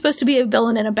get that he's supposed to be a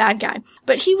villain and a bad guy.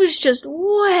 But he was just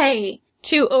way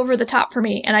too over the top for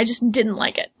me, and I just didn't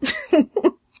like it.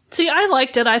 See, I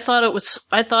liked it. I thought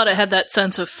it had that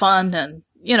sense of fun, and,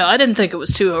 you know, I didn't think it was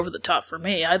too over the top for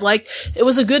me. It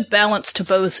was a good balance to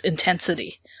Bo's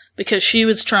intensity, because she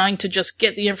was trying to just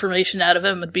get the information out of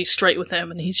him and be straight with him,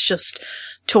 and he's just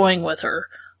toying with her,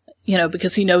 you know,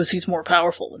 because he knows he's more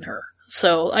powerful than her.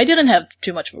 So I didn't have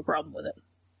too much of a problem with it.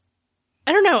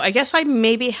 I don't know. I guess I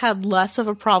maybe had less of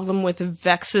a problem with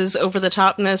Vex's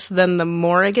over-the-topness than the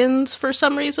Morrigans for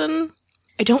some reason.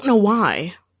 I don't know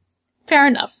why. Fair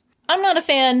enough. I'm not a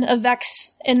fan of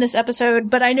Vex in this episode,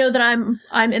 but I know that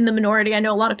I'm in the minority. I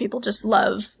know a lot of people just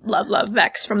love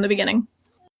Vex from the beginning.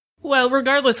 Well,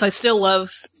 regardless, I still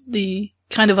love the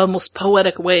kind of almost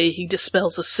poetic way he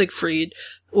dispels a Siegfried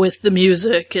with the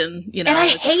music and, you know. And I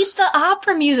hate the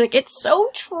opera music. It's so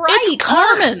trite. It's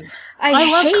Carmen. I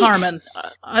love hate Carmen.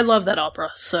 I love that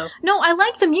opera, so. No, I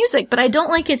like the music, but I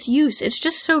don't like its use. It's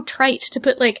just so trite to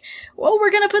put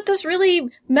we're gonna put this really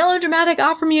melodramatic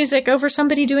opera music over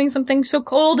somebody doing something so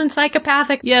cold and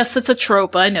psychopathic. Yes, it's a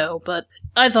trope, I know, but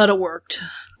I thought it worked.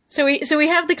 So we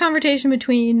have the conversation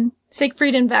between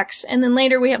Siegfried and Vex, and then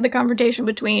later we have the confrontation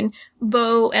between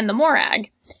Bo and the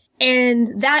Morag.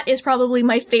 And that is probably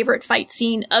my favorite fight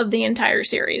scene of the entire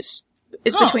series,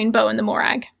 is between Bo and the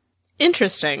Morag.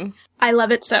 Interesting. I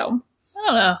love it so. I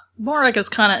don't know. Morag is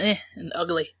kind of and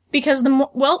ugly. Because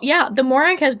the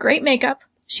Morag has great makeup.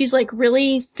 She's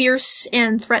really fierce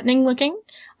and threatening looking.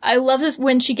 I love it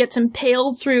when she gets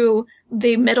impaled through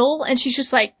the middle and she's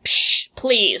just like, psh,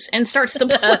 please, and starts to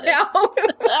pull it out.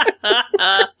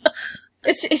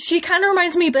 She kind of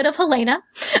reminds me a bit of Helena.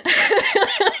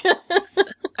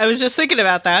 I was just thinking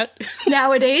about that.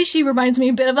 Nowadays, she reminds me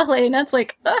a bit of Helena. It's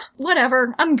like,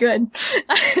 whatever, I'm good.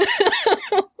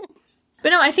 But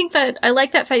no, I think that I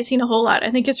like that fight scene a whole lot. I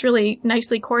think it's really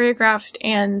nicely choreographed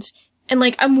and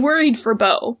I'm worried for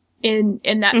Bo in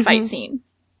that fight scene.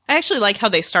 I actually like how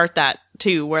they start that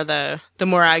too, where the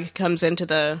Morag comes into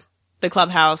the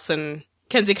clubhouse and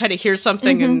Kenzie kind of hears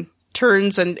something and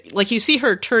turns and you see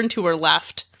her turn to her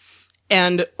left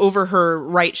and over her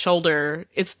right shoulder,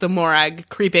 it's the Morag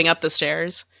creeping up the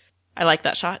stairs. I like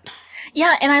that shot.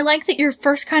 Yeah, and I like that you're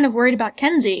first kind of worried about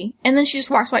Kenzie and then she just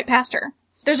walks right past her.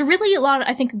 There's really a lot of,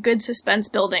 I think, good suspense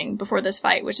building before this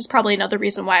fight, which is probably another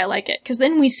reason why I like it. Because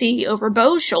then we see over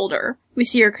Bo's shoulder, we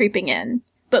see her creeping in.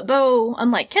 But Bo,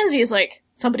 unlike Kenzie, is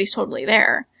somebody's totally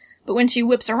there. But when she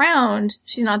whips around,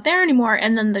 she's not there anymore,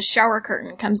 and then the shower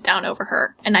curtain comes down over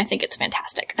her, and I think it's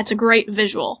fantastic. It's a great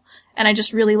visual, and I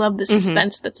just really love the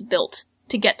suspense that's built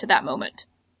to get to that moment.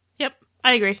 Yep,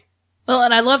 I agree. Well,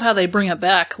 and I love how they bring it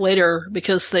back later,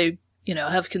 because they,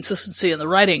 have consistency in the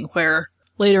writing, where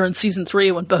later in season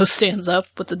 3, when Bo stands up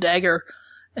with the dagger,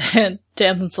 and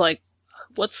Tamsin's like,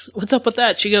 what's up with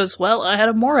that? She goes, well, I had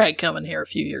a Morag come in here a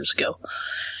few years ago.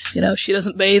 She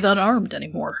doesn't bathe unarmed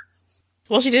anymore.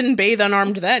 Well, she didn't bathe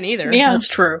unarmed then either. Yeah, that's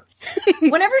true.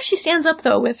 Whenever she stands up,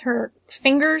 though, with her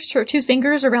 2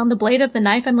 fingers around the blade of the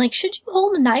knife, I'm like, should you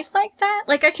hold a knife like that?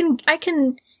 I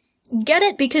can get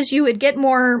it because you would get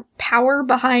more power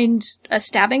behind a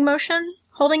stabbing motion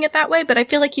holding it that way, but I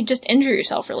feel like you'd just injure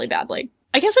yourself really badly.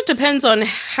 I guess it depends on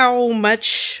how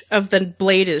much of the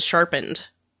blade is sharpened.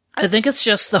 I think it's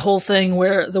just the whole thing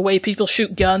where the way people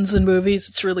shoot guns in movies,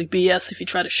 it's really BS if you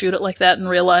try to shoot it like that in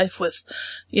real life with,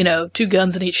 2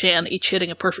 guns in each hand, each hitting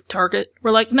a perfect target.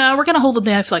 We're like, no, we're going to hold the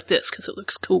knife like this because it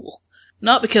looks cool.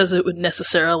 Not because it would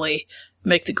necessarily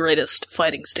make the greatest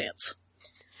fighting stance.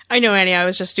 I know, Annie, I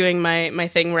was just doing my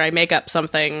thing where I make up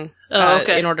something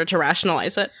in order to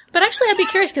rationalize it. But actually, I'd be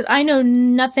curious because I know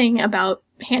nothing about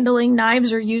handling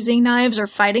knives or using knives or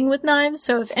fighting with knives,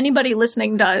 so if anybody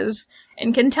listening does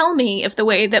and can tell me if the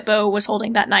way that Bo was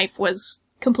holding that knife was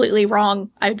completely wrong,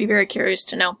 I would be very curious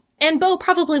to know. And Bo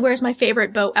probably wears my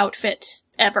favorite Bo outfit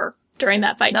ever during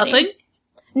that fight scene. Nothing?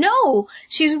 No!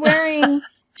 She's wearing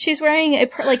a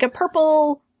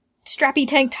purple strappy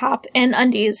tank top and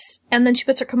undies, and then she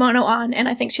puts her kimono on, and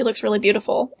I think she looks really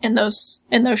beautiful in those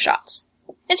shots.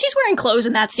 And she's wearing clothes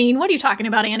in that scene. What are you talking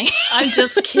about, Annie? I'm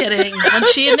just kidding. When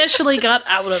she initially got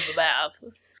out of the bath.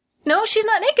 No, she's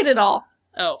not naked at all.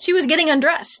 Oh. She was getting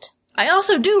undressed. I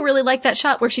also do really like that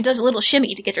shot where she does a little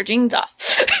shimmy to get her jeans off.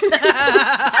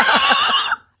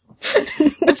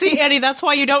 But see, Annie, that's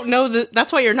why you don't know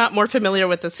that's why you're not more familiar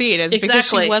with the scene, is because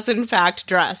she was in fact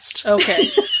dressed. Okay.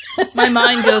 My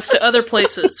mind goes to other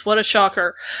places. What a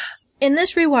shocker. In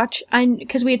this rewatch,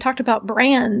 because we had talked about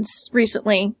brands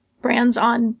recently, brands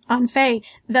on Faye,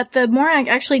 that the Morag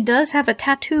actually does have a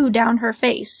tattoo down her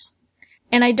face.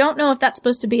 And I don't know if that's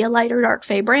supposed to be a light or dark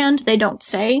Faye brand. They don't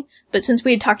say. But since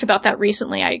we had talked about that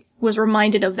recently, I was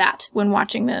reminded of that when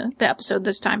watching the episode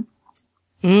this time.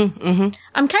 Mm-hmm.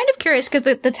 I'm kind of curious, because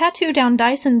the tattoo down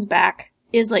Dyson's back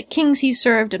is like kings he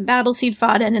served and battles he'd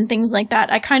fought in and things like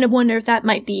that. I kind of wonder if that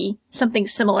might be something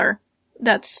similar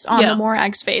that's on the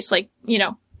Morag's face. Like, you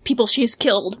know, people she's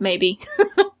killed, maybe.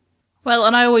 Well,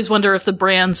 and I always wonder if the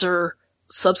brands are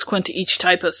subsequent to each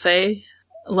type of Fae.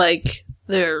 Like,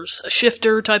 there's a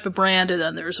shifter type of brand, and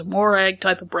then there's a Morag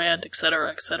type of brand,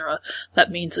 etc., etc. That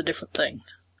means a different thing.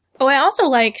 Oh, I also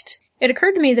liked... It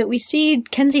occurred to me that we see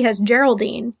Kenzie has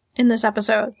Geraldine in this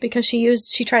episode, because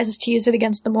she tries to use it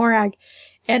against the Morag.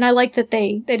 And I like that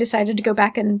they decided to go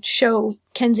back and show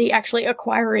Kenzie actually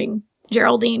acquiring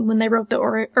Geraldine when they wrote the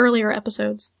earlier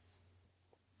episodes.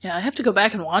 Yeah, I have to go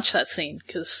back and watch that scene,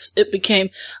 because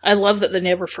I love that they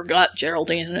never forgot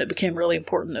Geraldine, and it became really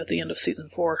important at the end of season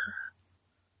 4.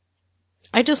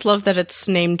 I just love that it's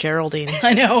named Geraldine.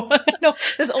 I know. No,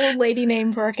 this old lady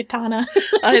name for a katana.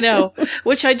 I know.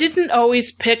 Which I didn't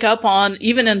always pick up on,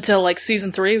 even until, like,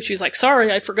 season 3. She's like,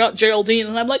 sorry, I forgot Geraldine.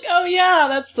 And I'm like, oh yeah,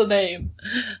 that's the name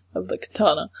of the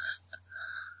katana.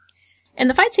 And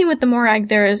the fight scene with the Morag,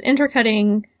 there is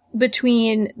intercutting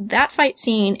between that fight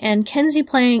scene and Kenzie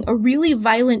playing a really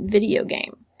violent video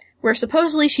game, where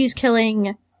supposedly she's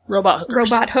killing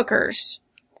robot hookers.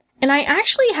 And I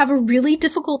actually have a really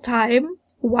difficult time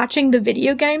watching the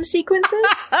video game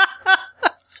sequences.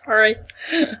 Sorry.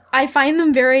 I find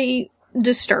them very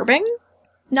disturbing.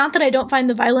 Not that I don't find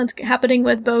the violence happening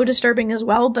with Bo disturbing as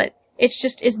well, but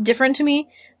it's different to me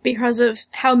because of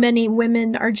how many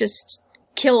women are just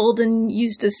killed and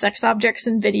used as sex objects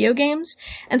in video games.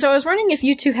 And so I was wondering if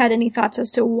you two had any thoughts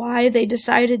as to why they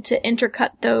decided to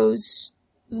intercut those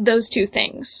two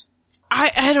things.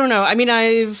 I don't know. I mean,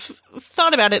 I've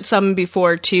thought about it some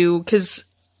before too, because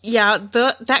yeah,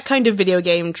 that kind of video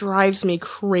game drives me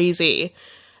crazy.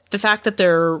 The fact that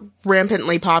they're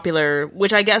rampantly popular,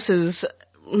 which I guess is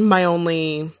my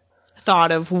only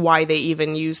thought of why they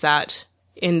even use that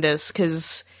in this,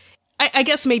 because I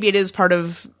guess maybe it is part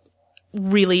of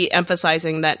really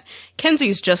emphasizing that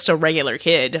Kenzie's just a regular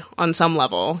kid on some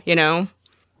level, you know?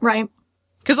 Right.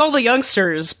 Because all the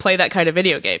youngsters play that kind of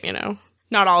video game, you know?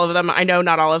 Not all of them. I know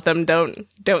not all of them.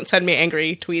 Don't send me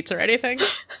angry tweets or anything.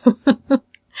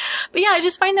 But yeah, I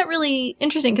just find that really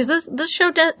interesting, because this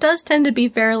show does tend to be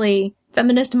fairly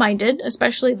feminist-minded,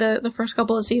 especially the first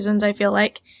couple of seasons, I feel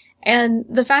like. And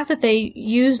the fact that they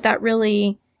use that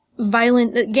really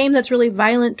violent game that's really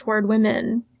violent toward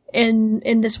women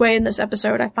in this way in this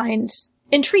episode, I find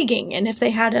intriguing. And if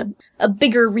they had a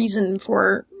bigger reason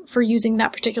for using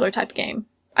that particular type of game.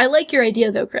 I like your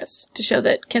idea, though, Chris, to show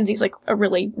that Kenzie's like a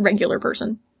really regular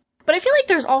person. But I feel like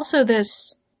there's also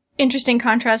this interesting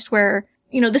contrast where,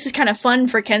 you know, this is kind of fun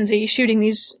for Kenzie, shooting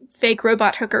these fake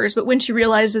robot hookers, but when she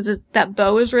realizes that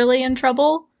Bo is really in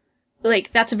trouble,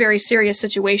 like, that's a very serious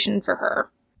situation for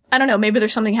her. I don't know, maybe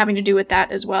there's something having to do with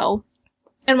that as well.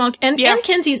 And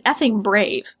Kenzie's effing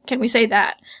brave. Can we say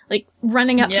that? Like,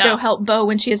 running up to go help Bo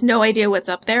when she has no idea what's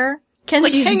up there.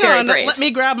 Kenzie's like, very brave. Let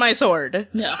me grab my sword.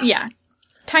 Yeah.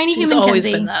 Tiny She's human always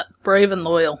Kenzie. been that. Brave and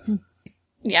loyal.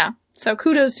 Yeah. So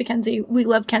kudos to Kenzie. We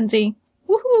love Kenzie.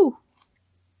 Woohoo!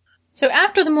 So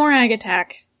after the Morag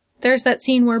attack, there's that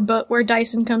scene where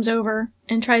Dyson comes over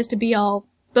and tries to be all,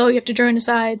 Bo, you have to join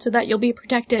aside so that you'll be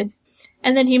protected.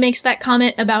 And then he makes that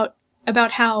comment about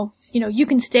how, you know, you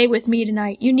can stay with me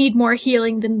tonight. You need more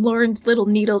healing than Lauren's little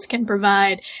needles can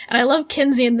provide. And I love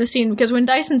Kenzie in the scene because when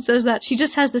Dyson says that, she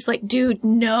just has this like, dude,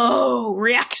 no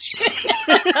reaction.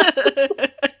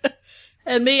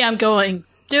 And me, I'm going,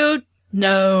 dude,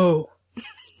 no.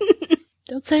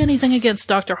 Don't say anything against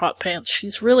Dr. Hot Pants.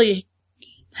 She's really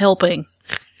helping.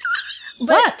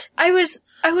 But I was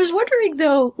wondering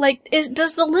though, like,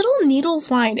 does the little needles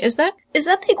line, is that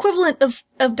the equivalent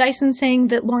of Dyson saying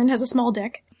that Lauren has a small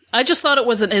dick? I just thought it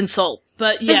was an insult,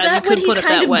 but yeah, is that you could what put he's it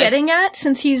kind that of way. getting at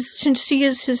since she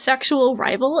is his sexual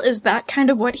rival? Is that kind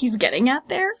of what he's getting at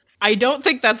there? I don't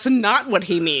think that's not what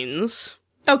he means.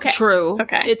 Okay. True.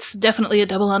 Okay. It's definitely a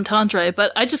double entendre,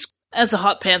 but I just, as a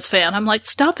Hot Pants fan, I'm like,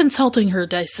 stop insulting her,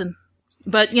 Dyson.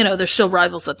 But, you know, they're still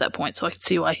rivals at that point, so I can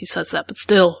see why he says that, but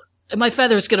still, My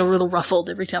feathers get a little ruffled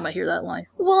every time I hear that line.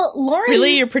 Well, Lauren...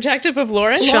 Really? You're protective of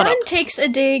Lauren? Shut Lauren up. takes a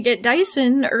dig at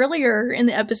Dyson earlier in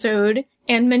the episode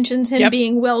and mentions him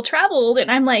being well-traveled,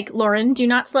 and I'm like, Lauren, do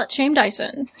not slut-shame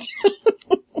Dyson.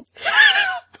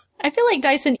 I feel like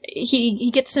Dyson,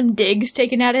 he gets some digs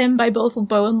taken at him by both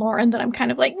Bo and Lauren that I'm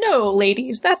kind of like, no,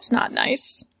 ladies, that's not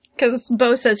nice. Because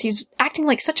Bo says he's acting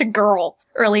like such a girl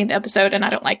early in the episode, and I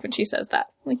don't like when she says that.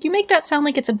 Like, you make that sound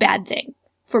like it's a bad thing.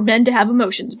 For men to have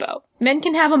emotions, Bo. Men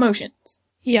can have emotions.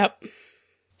 Yep.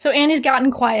 So Annie's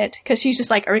gotten quiet, because she's just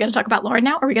like, are we going to talk about Lauren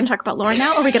now? Are we going to talk about Lauren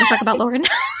now? Are we going to talk about Lauren now?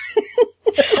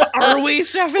 Are we,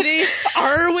 Stephanie?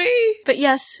 Are we? But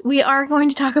yes, we are going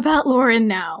to talk about Lauren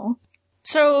now.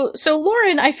 So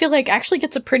Lauren, I feel like, actually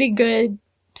gets a pretty good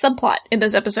subplot in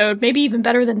this episode, maybe even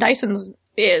better than Dyson's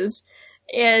is.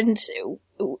 And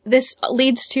this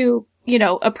leads to, you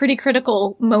know, a pretty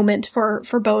critical moment for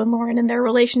Bo and Lauren in their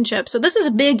relationship. So this is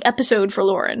a big episode for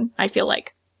Lauren, I feel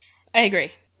like. I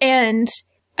agree. And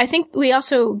I think we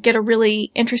also get a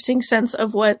really interesting sense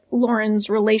of what Lauren's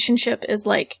relationship is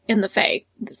like in the Fae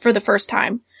for the first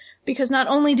time. Because not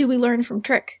only do we learn from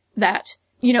Trick that,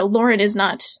 you know, Lauren is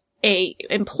not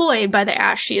employed by the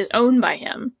Ash, she is owned by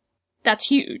him. That's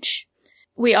huge.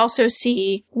 We also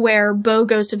see where Bo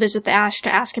goes to visit the Ash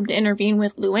to ask him to intervene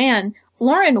with Luann.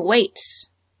 Lauren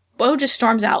waits. Bo just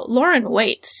storms out. Lauren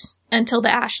waits until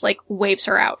the Ash, like, waves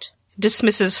her out.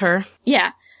 Dismisses her.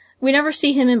 Yeah. We never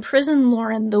see him imprison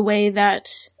Lauren the way that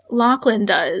Lachlan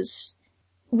does.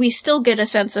 We still get a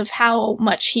sense of how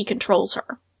much he controls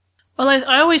her. Well,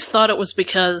 I always thought it was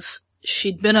because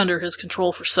she'd been under his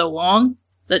control for so long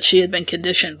that she had been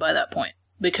conditioned by that point.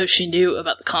 Because she knew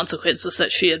about the consequences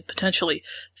that she had potentially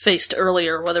faced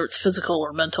earlier, whether it's physical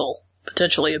or mental,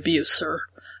 potentially abuse or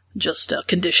just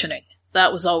conditioning.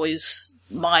 That was always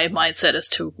my mindset as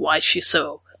to why she's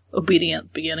so obedient at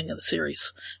the beginning of the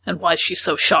series, and why she's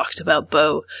so shocked about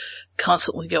Bo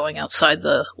constantly going outside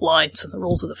the lines and the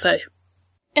rules of the Fae.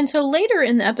 And so later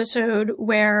in the episode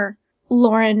where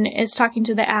Lauren is talking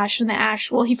to the Ash, and the Ash,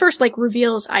 well, he first, like,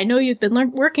 reveals, I know you've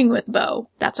been working with Bo.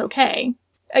 That's okay.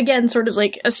 Again, sort of,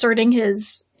 like, asserting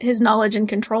his knowledge and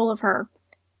control of her.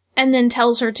 And then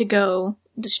tells her to go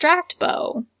distract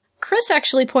Bo. Chris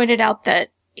actually pointed out that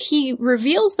he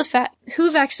reveals the fact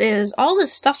who Vex is, all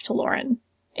this stuff to Lauren.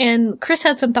 And Chris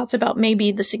had some thoughts about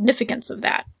maybe the significance of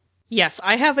that. Yes,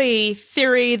 I have a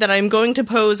theory that I'm going to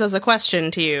pose as a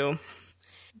question to you.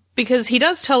 Because he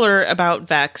does tell her about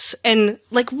Vex, and,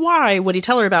 like, why would he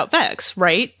tell her about Vex,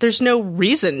 right? There's no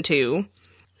reason to.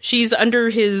 She's under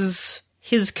his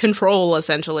control,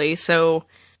 essentially, so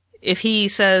if he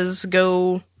says,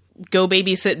 go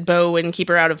babysit Bo and keep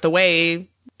her out of the way,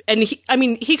 and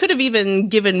he could have even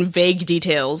given vague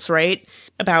details, right?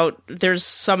 About there's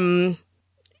some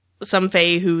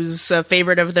Fae who's a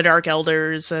favorite of the Dark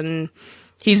Elders, and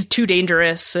he's too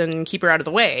dangerous, and keep her out of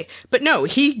the way. But no,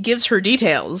 he gives her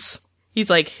details. He's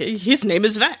like, his name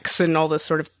is Vex, and all this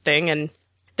sort of thing, and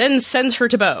then sends her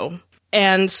to Bo.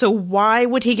 And so why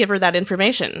would he give her that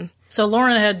information? So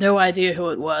Lauren had no idea who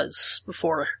it was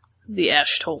before the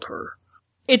Ash told her.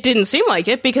 It didn't seem like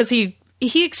it, because he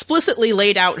explicitly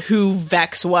laid out who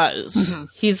Vex was. Mm-hmm.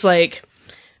 He's like,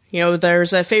 you know,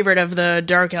 there's a favorite of the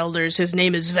Dark Elders, his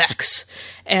name is Vex.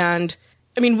 And,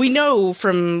 I mean, we know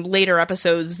from later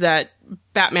episodes that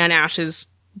Batman Ash is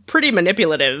pretty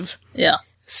manipulative. Yeah.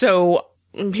 So,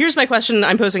 here's my question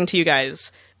I'm posing to you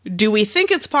guys. Do we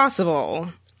think it's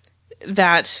possible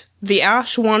that the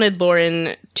Ash wanted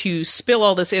Lauren to spill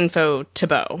all this info to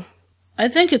Bo? I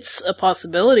think it's a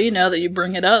possibility now that you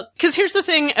bring it up. Because here's the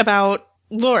thing about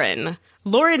Lauren.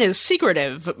 Lauren is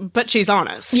secretive, but she's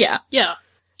honest. Yeah.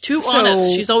 Too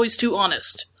honest. She's always too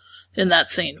honest in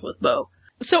that scene with Bo.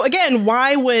 So again,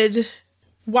 why would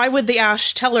the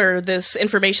Ash tell her this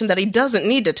information that he doesn't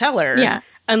need to tell her? Yeah.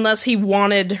 Unless he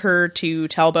wanted her to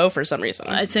tell Bo for some reason.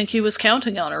 I think he was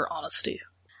counting on her honesty.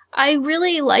 I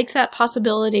really like that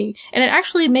possibility, and it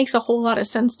actually makes a whole lot of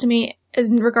sense to me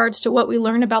in regards to what we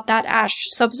learn about that Ash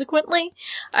subsequently.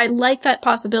 I like that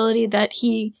possibility that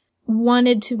he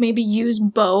wanted to maybe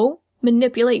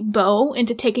manipulate Bo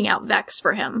into taking out Vex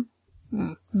for him.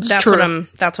 That's what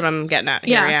I'm getting at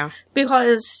here, yeah.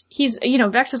 Because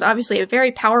Vex is obviously a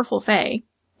very powerful Fae,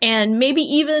 and maybe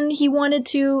even he wanted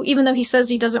to, even though he says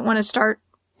he doesn't want to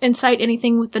incite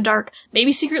anything with the dark.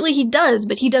 Maybe secretly he does,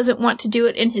 but he doesn't want to do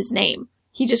it in his name.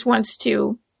 He just wants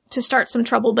to start some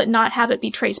trouble, but not have it be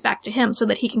traced back to him so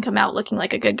that he can come out looking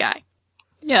like a good guy.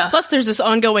 Yeah. Plus there's this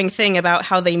ongoing thing about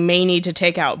how they may need to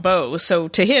take out Bo, so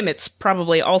to him it's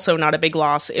probably also not a big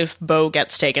loss if Bo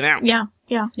gets taken out. Yeah.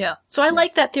 So I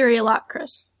like that theory a lot,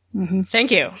 Chris. Mm-hmm. Thank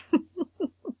you.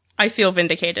 I feel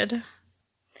vindicated.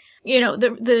 You know,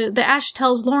 the Ash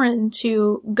tells Lauren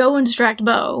to go and distract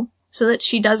Bo so that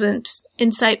she doesn't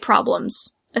incite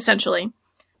problems, essentially.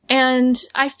 And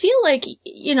I feel like,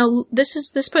 you know,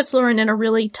 this puts Lauren in a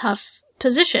really tough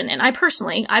position. And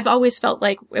I've always felt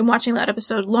like, in watching that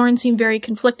episode, Lauren seemed very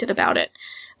conflicted about it.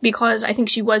 Because I think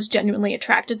she was genuinely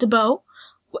attracted to Bo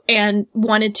and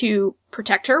wanted to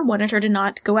protect her, wanted her to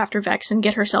not go after Vex and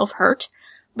get herself hurt.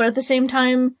 But at the same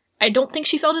time, I don't think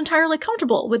she felt entirely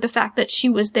comfortable with the fact that she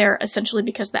was there essentially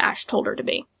because the Ash told her to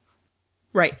be.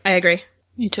 Right, I agree.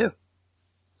 Me too.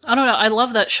 I don't know, I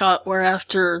love that shot where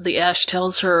after the Ash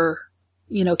tells her,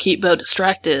 you know, keep Bo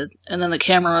distracted, and then the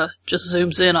camera just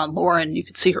zooms in on Lauren, you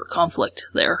can see her conflict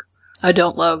there. I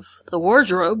don't love the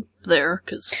wardrobe there,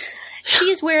 because...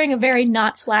 She is wearing a very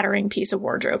not flattering piece of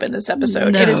wardrobe in this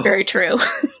episode. No. It is very true.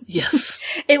 Yes.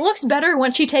 It looks better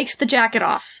when she takes the jacket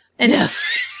off. And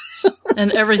yes.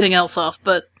 And everything else off.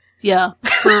 But, yeah,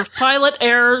 for pilot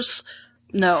errors,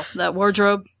 no, that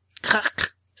wardrobe,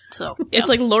 so, yeah. It's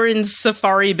like Lauren's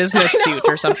safari business suit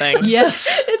or something.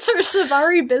 Yes. It's her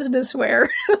safari business wear.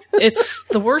 It's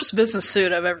the worst business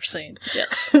suit I've ever seen.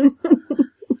 Yes.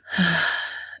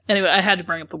 Anyway, I had to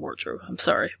bring up the wardrobe. I'm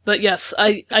sorry. But yes,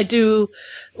 I do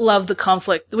love the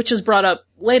conflict, which is brought up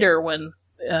later when,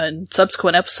 in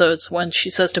subsequent episodes, when she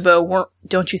says to Bo,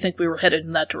 don't you think we were headed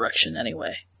in that direction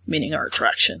anyway? Meaning our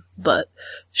attraction. But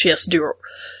she has to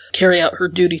carry out her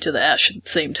duty to the Ash at the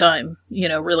same time. You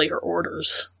know, really her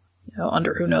orders. You know,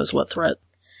 under who knows what threat.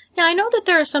 Yeah, I know that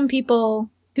there are some people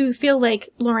who feel like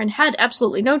Lauren had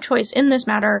absolutely no choice in this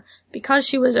matter because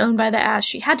she was owned by the Ash.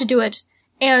 She had to do it.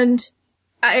 And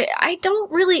I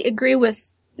don't really agree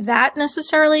with that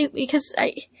necessarily because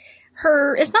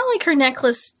it's not like her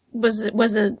necklace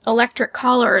was an electric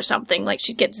collar or something. Like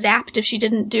she'd get zapped if she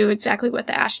didn't do exactly what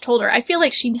the Ash told her. I feel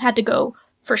like she had to go,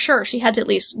 for sure, she had to at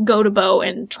least go to Bo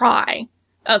and try.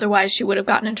 Otherwise she would have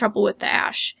gotten in trouble with the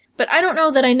Ash. But I don't know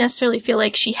that I necessarily feel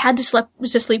like she had to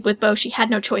sleep with Bo. She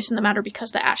had no choice in the matter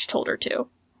because the Ash told her to.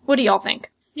 What do y'all think?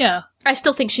 Yeah. I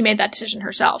still think she made that decision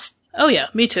herself. Oh yeah,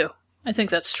 me too. I think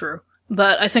that's true.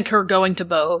 But I think her going to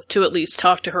Bo to at least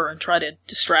talk to her and try to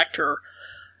distract her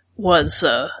was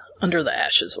under the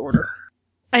Ash's order.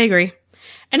 I agree.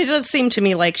 And it does seem to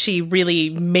me like she really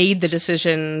made the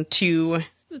decision to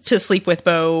sleep with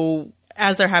Bo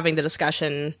as they're having the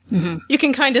discussion. Mm-hmm. You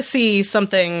can kind of see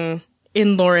something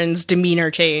in Lauren's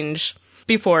demeanor change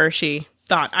before she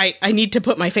thought, I need to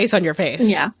put my face on your face.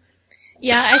 Yeah.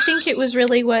 Yeah, I think it was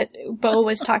really what Bo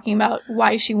was talking about,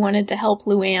 why she wanted to help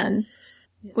Luann.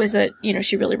 Was that, you know,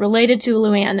 she really related to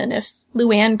Luann, and if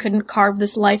Luann couldn't carve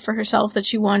this life for herself that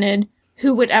she wanted,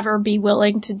 who would ever be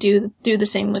willing to do the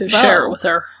same with Bo? Share it with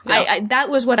her. Yeah. That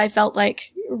was what I felt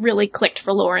like really clicked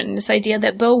for Lauren, this idea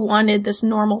that Bo wanted this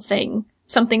normal thing,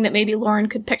 something that maybe Lauren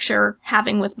could picture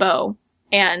having with Bo,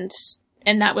 and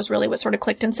that was really what sort of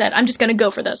clicked and said, I'm just gonna go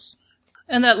for this.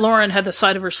 And that Lauren had the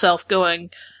side of herself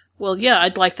going, well, yeah,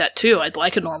 I'd like that too. I'd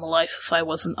like a normal life if I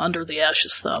wasn't under the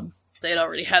Ash's thumb. They'd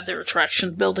already had their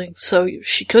attraction building, so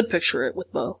she could picture it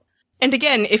with Bo. And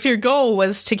again, if your goal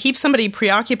was to keep somebody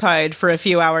preoccupied for a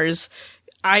few hours,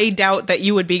 I doubt that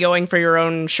you would be going for your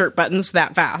own shirt buttons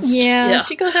that fast. Yeah,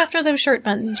 she goes after those shirt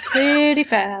buttons pretty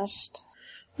fast.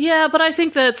 Yeah, but I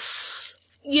think that's,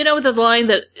 you know, the line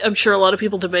that I'm sure a lot of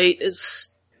people debate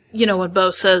is, you know, when Bo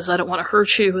says, I don't want to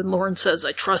hurt you, and Lauren says,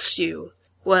 I trust you.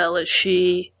 Well, is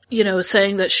she, you know,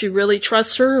 saying that she really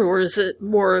trusts her, or is it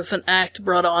more of an act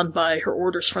brought on by her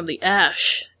orders from the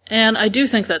Ash? And I do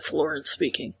think that's Lauren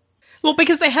speaking. Well,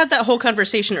 because they had that whole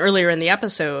conversation earlier in the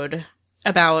episode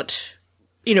about,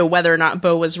 you know, whether or not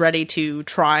Bo was ready to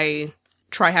try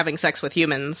having sex with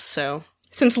humans, so...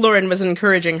 Since Lauren was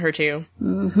encouraging her to.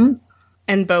 Mm-hmm.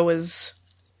 And Bo was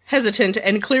hesitant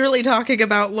and clearly talking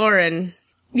about Lauren.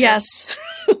 Yes.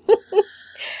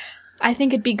 I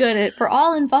think it'd be good for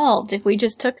all involved if we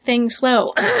just took things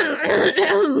slow.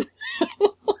 I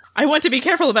want to be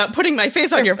careful about putting my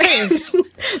face on your face.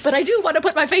 But I do want to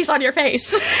put my face on your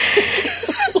face.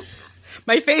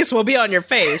 My face will be on your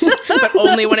face, but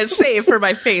only when it's safe for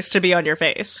my face to be on your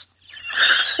face.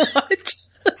 What?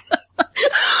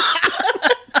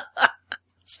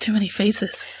 It's too many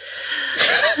faces.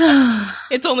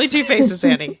 It's only two faces,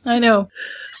 Annie. I know.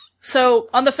 So,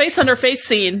 on the face on her face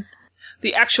scene,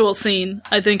 the actual scene,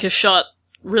 I think, is shot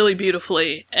really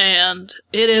beautifully, and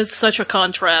it is such a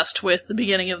contrast with the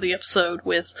beginning of the episode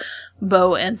with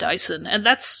Bo and Dyson, and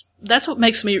that's what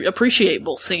makes me appreciate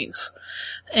both scenes.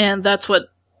 And that's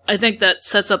what, I think that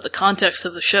sets up the context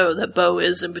of the show, that Bo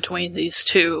is in between these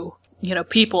two, you know,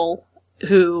 people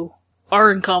who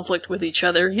are in conflict with each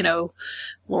other. You know,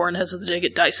 Lauren has the dig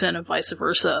at Dyson and vice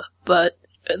versa, but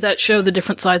that show the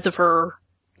different sides of her,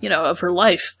 you know, of her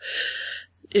life.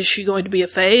 Is she going to be a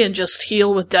fae and just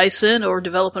heal with Dyson or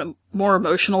develop a more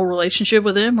emotional relationship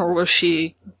with him, or will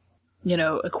she, you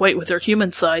know, equate with her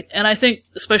human side? And I think,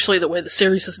 especially the way the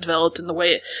series has developed and the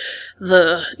way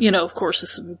you know, of course,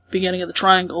 this is the beginning of the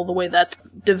triangle, the way that's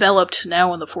developed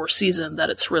now in the 4th season, that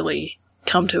it's really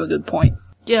come to a good point.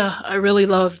 Yeah, I really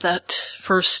love that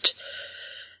first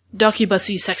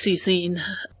docubussy sexy scene.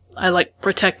 I like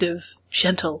protective,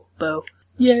 gentle Bo.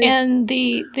 Yay. And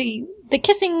the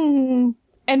kissing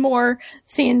and more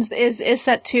scenes is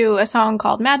set to a song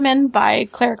called Mad Men by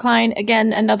Claire Klein.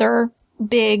 Again, another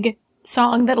big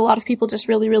song that a lot of people just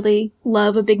really, really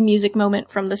love. A big music moment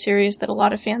from the series that a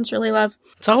lot of fans really love.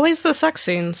 It's always the sex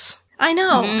scenes. I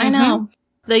know.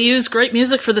 They use great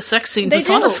music for the sex scenes. They It's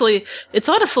do.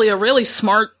 honestly a really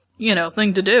smart, you know,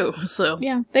 thing to do. So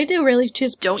Yeah, they do really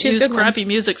choose don't choose use good crappy ones.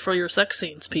 music for your sex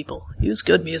scenes, people. Use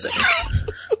good music.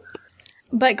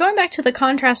 But going back to the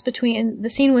contrast between the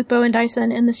scene with Bo and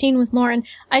Dyson and the scene with Lauren,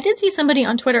 I did see somebody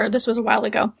on Twitter, this was a while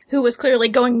ago, who was clearly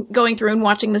going through and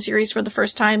watching the series for the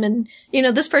first time. And, you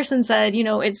know, this person said, you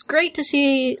know, it's great to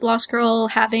see Lost Girl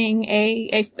having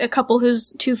a couple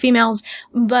who's 2 females,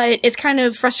 but it's kind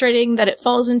of frustrating that it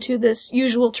falls into this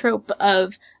usual trope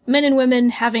of men and women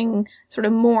having sort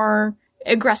of more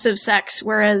aggressive sex,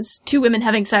 whereas 2 women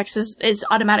having sex is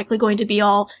automatically going to be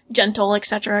all gentle,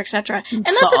 etc., etc. And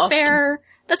soft.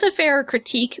 that's a fair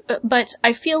critique, but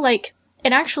I feel like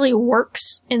it actually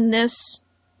works in this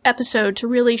episode to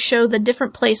really show the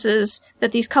different places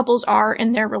that these couples are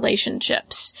in their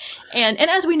relationships. And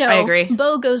as we know, I agree.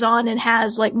 Bo goes on and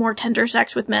has like more tender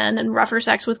sex with men and rougher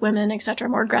sex with women, etc.,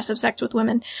 more aggressive sex with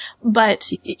women.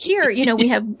 But here, you know, we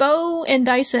have Bo and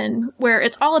Dyson where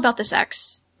it's all about the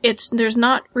sex. There's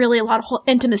not really a lot of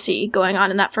intimacy going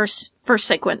on in that first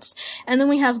sequence. And then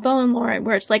we have Bo and Lauren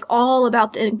where it's like all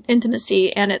about the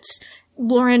intimacy, and it's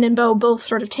Lauren and Bo both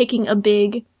sort of taking a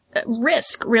big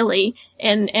risk, really,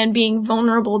 and being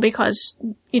vulnerable because,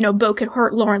 you know, Bo could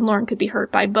hurt Lauren, Lauren could be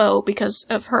hurt by Bo because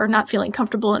of her not feeling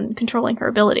comfortable in controlling her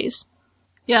abilities.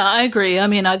 Yeah, I agree. I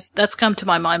mean, that's come to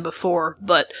my mind before,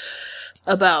 but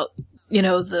about, you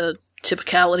know, the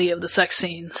typicality of the sex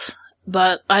scenes.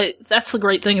 But that's the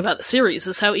great thing about the series,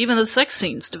 is how even the sex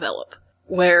scenes develop,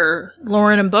 where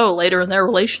Lauren and Bo later in their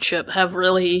relationship have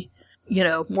really, you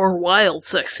know, more wild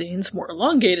sex scenes, more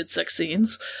elongated sex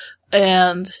scenes,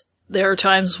 and there are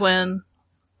times when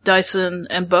Dyson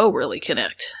and Bo really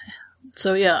connect.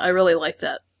 So yeah, I really like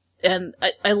that. And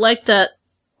I like that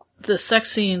the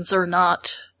sex scenes are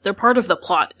not, they're part of the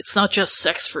plot. It's not just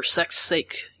sex for sex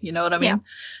sake, you know what I mean? Yeah.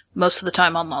 Most of the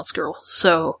time on Lost Girl.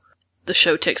 So the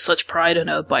show takes such pride in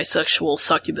a bisexual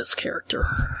succubus character.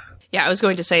 Yeah, I was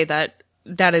going to say that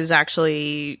is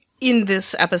actually, in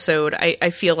this episode,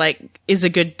 I feel like is a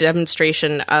good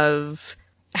demonstration of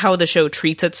how the show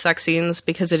treats its sex scenes,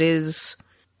 because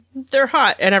they're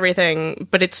hot and everything,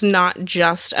 but it's not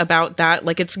just about that.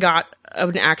 Like, it's got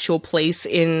an actual place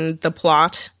in the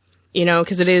plot, you know,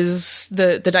 because it is,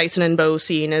 the Dyson and Bo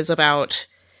scene is about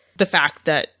the fact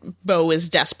that Bo is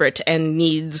desperate and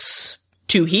needs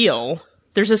to heal.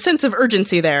 There's a sense of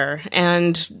urgency there,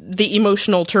 and the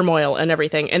emotional turmoil and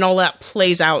everything, and all that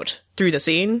plays out through the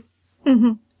scene.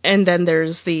 Mm-hmm. And then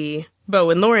there's the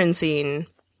Bo and Lauren scene,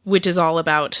 which is all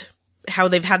about how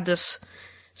they've had this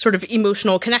sort of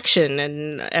emotional connection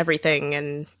and everything.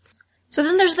 And So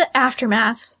then there's the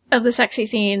aftermath of the sexy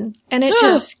scene, and it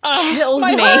just kills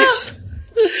my me.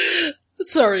 heart.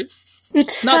 Sorry.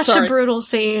 It's Not such sorry. a brutal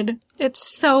scene. It's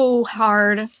so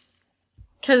hard.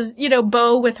 Because, you know,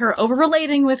 Bo, with her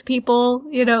over-relating with people,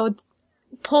 you know,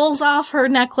 pulls off her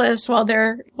necklace while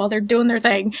they're doing their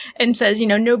thing and says, you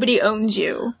know, nobody owns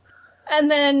you.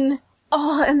 And then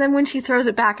when she throws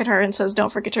it back at her and says,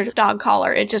 don't forget your dog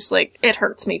collar, it just, like, it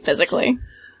hurts me physically.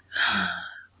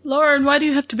 Lauren, why do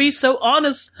you have to be so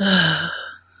honest?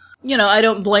 You know, I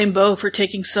don't blame Bo for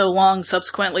taking so long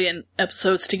subsequently in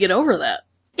episodes to get over that.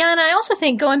 Yeah, and I also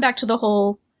think, going back to the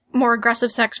whole more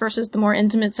aggressive sex versus the more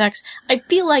intimate sex, I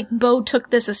feel like Bo took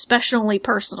this especially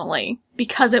personally,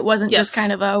 because it wasn't just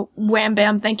kind of a wham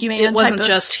bam thank you man It wasn't type of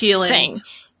just healing. thing.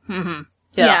 Mm-hmm.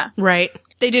 Yeah. Right.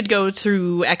 They did go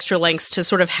through extra lengths to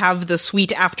sort of have the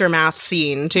sweet aftermath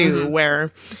scene, too,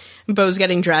 where Bo's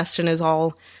getting dressed and is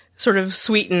all sort of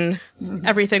sweeten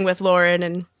everything with Lauren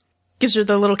and gives her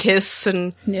the little kiss.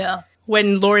 And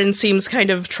when Lauren seems kind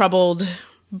of troubled,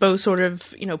 Bo sort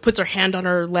of, you know, puts her hand on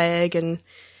her leg and,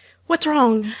 what's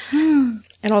wrong?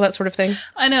 And all that sort of thing.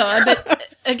 I know, but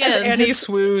again, As Annie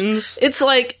swoons. it's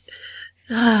like,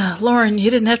 Lauren, you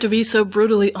didn't have to be so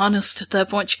brutally honest at that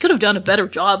point. She could have done a better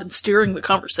job in steering the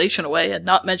conversation away and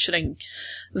not mentioning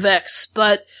Vex,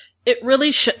 but it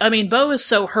really Bo is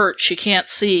so hurt she can't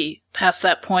see past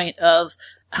that point of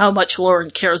how much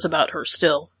Lauren cares about her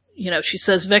still. She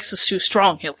says, Vex is too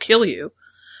strong, he'll kill you.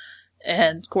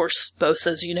 And, of course, Bo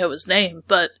says you know his name,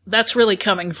 but that's really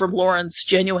coming from Lauren's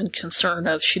genuine concern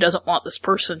of she doesn't want this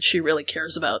person she really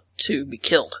cares about to be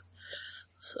killed.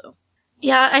 So.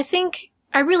 Yeah,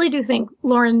 I really do think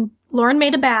Lauren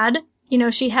made a bad.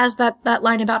 She has that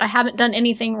line about, I haven't done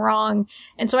anything wrong.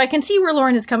 And so I can see where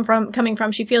Lauren is coming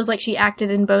from. She feels like she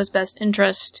acted in Bo's best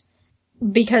interest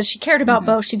because she cared about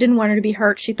Bo. She didn't want her to be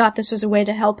hurt. She thought this was a way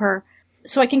to help her.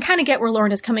 So I can kind of get where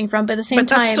Lauren is coming from, but at the same time...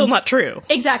 But that's still not true.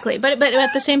 Exactly. But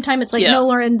at the same time, it's like, no,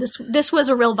 Lauren, this was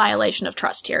a real violation of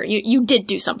trust here. You did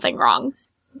do something wrong.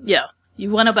 Yeah. You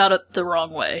went about it the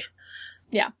wrong way.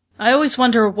 Yeah. I always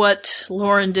wonder what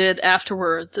Lauren did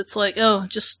afterwards. It's like,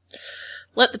 just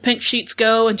let the pink sheets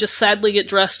go and just sadly get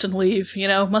dressed and leave.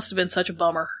 Must have been such a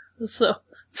bummer. So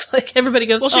it's like everybody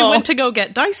goes, well, she went to go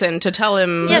get Dyson to tell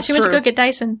him... Yeah, she went to go get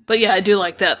Dyson. But yeah, I do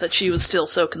like that she was still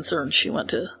so concerned she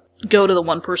went to go to the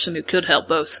one person who could help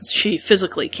Bo, since she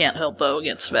physically can't help Bo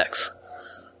against Vex.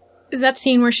 That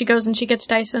scene where she goes and she gets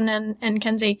Dyson and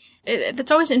Kenzie, it's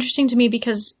always interesting to me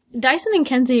because Dyson and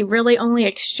Kenzie really only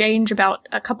exchange about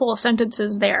a couple of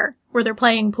sentences there where they're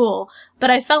playing pool.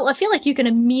 But I feel like you can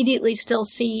immediately still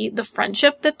see the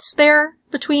friendship that's there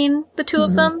between the two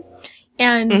of them.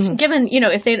 And given,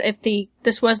 if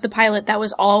this was the pilot, that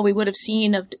was all we would have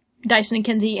seen of Dyson and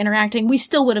Kenzie interacting, we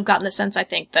still would have gotten the sense, I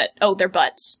think, that, they're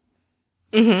butts.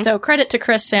 So credit to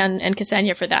Chris and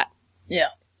Ksenia for that. Yeah.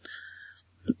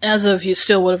 As of, you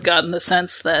still would have gotten the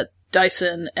sense that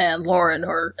Dyson and Lauren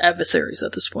are adversaries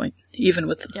at this point, even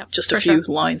with just a few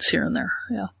lines here and there.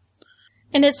 Yeah.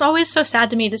 And it's always so sad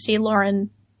to me to see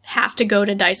Lauren have to go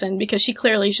to Dyson because she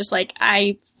clearly is just like,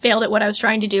 I failed at what I was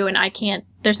trying to do and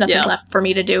there's nothing left for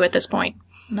me to do at this point.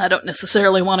 I don't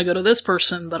necessarily want to go to this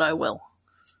person, but I will.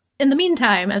 In the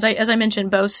meantime, as I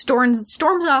mentioned, Bo storms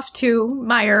off to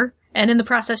Meyer, and in the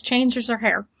process changes her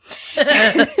hair.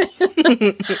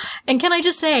 And can I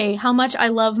just say how much I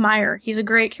love Meyer? He's a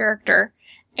great character.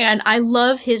 And I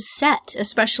love his set,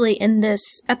 especially in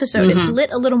this episode. It's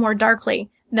lit a little more darkly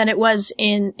than it was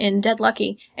in Dead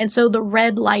Lucky. And so the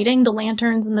red lighting, the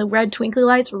lanterns and the red twinkly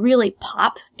lights really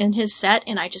pop in his set,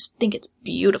 and I just think it's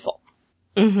beautiful.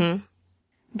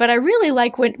 But I really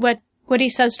like what he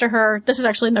says to her. This is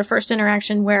actually in their first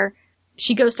interaction where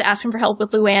she goes to ask him for help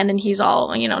with Luann, and he's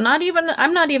all,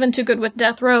 I'm not even too good with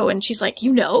death row. And she's like,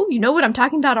 you know what I'm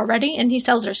talking about already? And he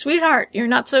tells her, sweetheart, you're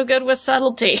not so good with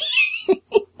subtlety.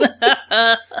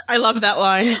 I love that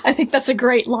line. I think that's a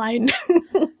great line.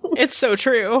 It's so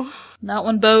true. Not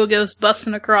when Bo goes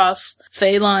busting across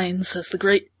Fey lines as the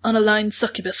great unaligned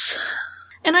succubus.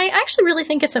 And I actually really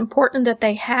think it's important that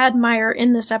they had Meyer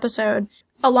in this episode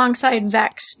alongside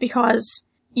Vex, because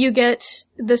you get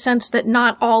the sense that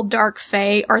not all dark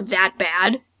Fae are that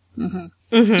bad.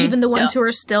 Even the ones who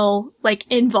are still,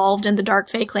 involved in the Dark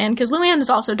Fae clan, because Luann is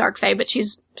also Dark Fae, but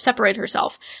she's separated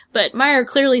herself. But Meyer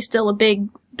clearly still a big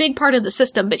part of the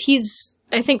system, but he's,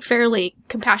 I think, fairly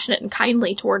compassionate and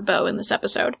kindly toward Bo in this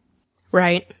episode.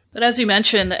 Right. But as you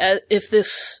mentioned, if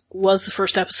this was the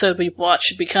first episode we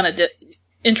watched, it'd be kind of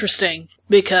interesting,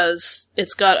 because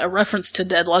it's got a reference to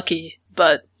Dead Lucky,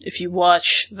 but if you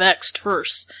watch Vexed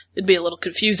first, it'd be a little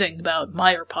confusing about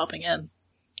Meyer popping in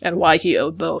and why he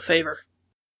owed Bo a favor.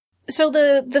 So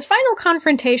the final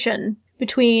confrontation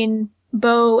between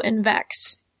Bo and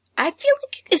Vex, I feel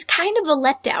like is kind of a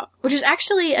letdown, which is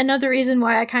actually another reason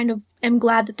why I kind of am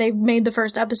glad that they made the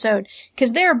first episode,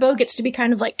 because there Bo gets to be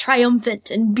kind of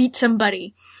triumphant and beat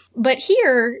somebody. But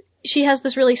here, she has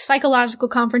this really psychological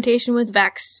confrontation with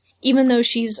Vex. Even though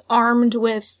she's armed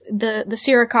with the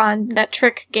Siricon that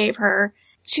Trick gave her,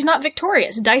 she's not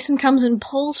victorious. Dyson comes and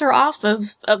pulls her off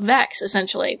of Vex,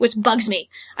 essentially, which bugs me.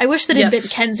 I wish that it had been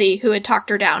Kenzie who had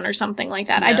talked her down or something like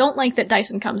that. Yeah. I don't like that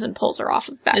Dyson comes and pulls her off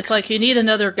of Vex. It's like you need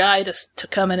another guy to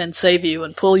come in and save you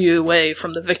and pull you away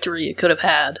from the victory you could have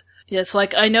had. Yeah, it's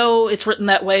like, I know it's written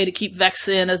that way to keep Vex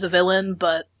in as a villain,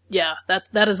 but yeah, that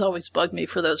has always bugged me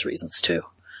for those reasons too.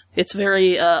 It's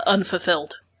very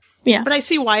unfulfilled. Yeah. But I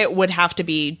see why it would have to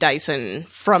be Dyson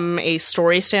from a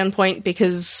story standpoint,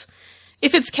 because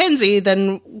if it's Kenzie,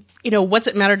 then, what's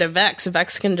it matter to Vex?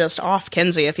 Vex can just off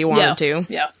Kenzie if he wanted to.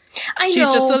 Yeah. I know.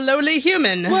 She's just a lowly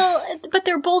human. Well, but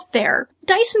they're both there.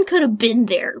 Dyson could have been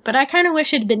there, but I kind of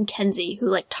wish it had been Kenzie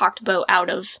who, talked Bo out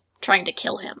of trying to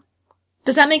kill him.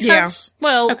 Does that make sense?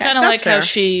 Well, okay. kind of like how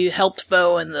she helped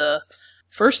Bo in the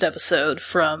first episode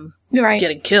from Right.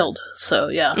 getting killed. So,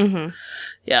 yeah. Mm-hmm.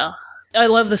 Yeah. I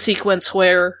love the sequence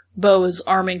where Bo is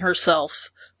arming herself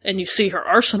and you see her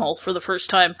arsenal for the first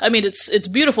time. I mean, it's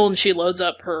beautiful, and she loads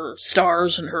up her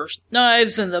stars and her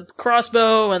knives and the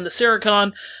crossbow and the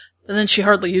Sericon, and then she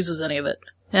hardly uses any of it.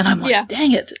 And I'm like,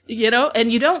 dang it,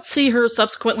 and you don't see her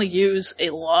subsequently use a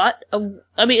lot of,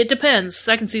 I mean, it depends.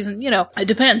 Second season, it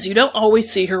depends. You don't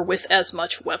always see her with as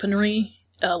much weaponry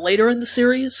later in the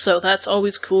series, so that's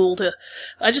always cool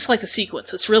I just like the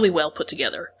sequence. It's really well put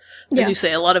together. As you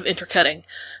say, a lot of intercutting,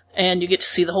 and you get to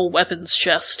see the whole weapons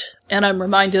chest. And I'm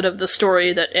reminded of the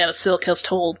story that Anna Silk has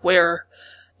told where,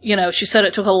 she said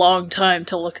it took a long time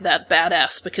to look that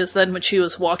badass, because then when she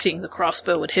was walking, the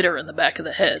crossbow would hit her in the back of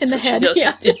the head. She goes,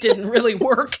 it didn't really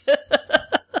work.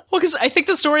 Well, because I think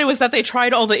the story was that they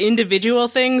tried all the individual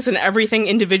things and everything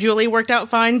individually worked out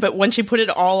fine, but when she put it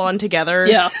all on together,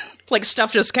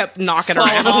 stuff just kept knocking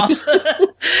around. Off.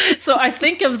 So I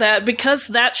think of that because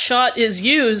that shot is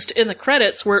used in the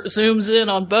credits where it zooms in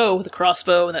on Bo with the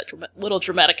crossbow and that little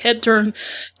dramatic head turn.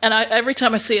 And every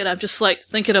time I see it, I'm just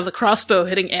thinking of the crossbow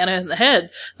hitting Anna in the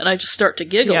head, and I just start to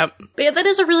giggle. Yep. But yeah, that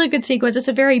is a really good sequence. It's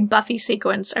a very Buffy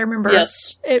sequence. I remember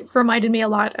it reminded me a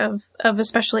lot of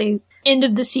especially end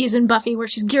of the season Buffy, where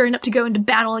she's gearing up to go into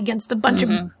battle against a bunch of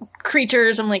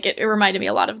creatures. I'm like, it reminded me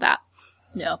a lot of that.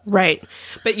 Yeah. Right.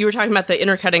 But you were talking about the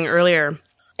intercutting earlier.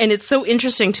 And it's so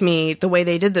interesting to me the way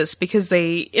they did this, because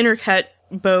they intercut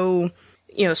Bo,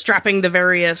 strapping the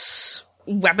various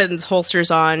weapons holsters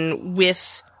on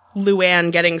with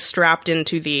Luann getting strapped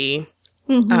into the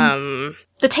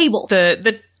table.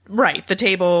 The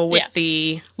table with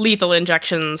the lethal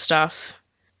injection stuff.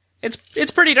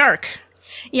 It's pretty dark.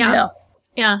 Yeah.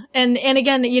 And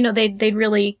again, they'd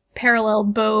really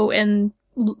paralleled Bo and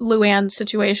Luann's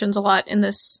situations a lot in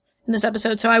this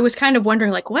episode. So I was kind of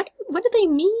wondering, what do they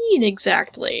mean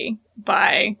exactly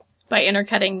by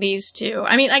intercutting these two?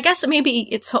 I mean, I guess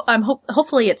maybe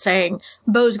hopefully it's saying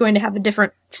Bo's going to have a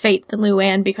different fate than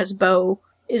Luann because Bo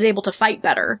is able to fight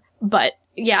better. But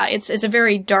yeah, it's a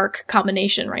very dark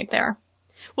combination right there.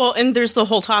 Well, and there's the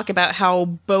whole talk about how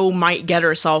Bo might get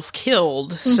herself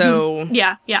killed. So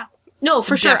yeah. No,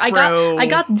 for sure. I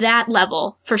got that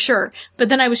level for sure. But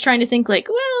then I was trying to think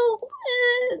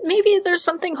maybe there's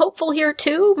something hopeful here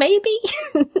too. Maybe.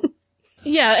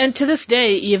 Yeah, and to this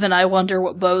day, even I wonder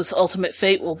what Bo's ultimate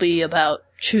fate will be about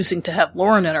choosing to have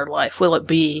Lauren in her life. Will it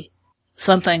be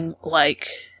something like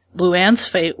Luann's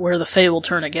fate, where the Fae will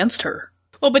turn against her?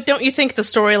 Well, but don't you think the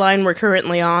storyline we're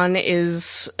currently on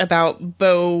is about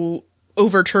Bo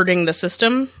overturning the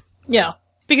system? Yeah.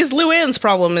 Because Luann's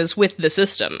problem is with the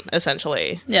system,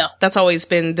 essentially. Yeah. That's always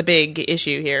been the big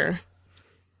issue here.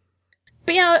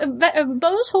 But yeah,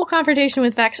 Bo's whole confrontation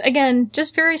with Vex, again,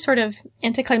 just very sort of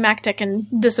anticlimactic and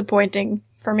disappointing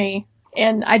for me.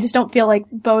 And I just don't feel like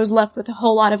Bo's left with a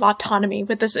whole lot of autonomy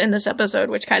in this episode,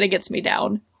 which kind of gets me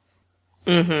down.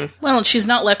 Mm-hmm. Well, and she's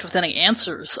not left with any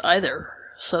answers either,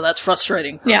 so that's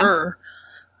frustrating for her.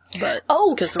 But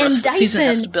because the rest of the season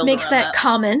has to build makes around that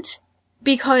comment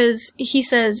because he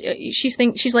says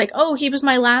she's like, oh, he was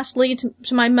my last lead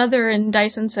to my mother, and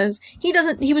Dyson says he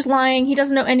was lying, he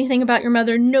doesn't know anything about your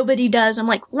mother, nobody does. I'm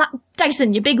like,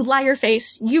 Dyson, you big liar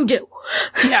face, you do.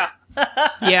 Yeah.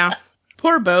 Yeah.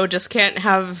 Poor Bo just can't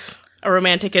have a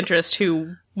romantic interest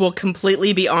who will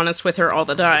completely be honest with her all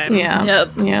the time. Yeah.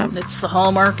 Yep. Yeah. It's the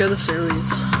hallmark of the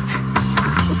series.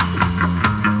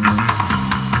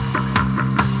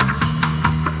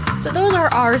 So those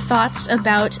are our thoughts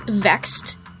about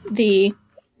Vexed, the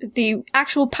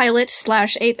actual pilot /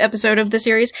 8th episode of the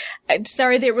series. I'm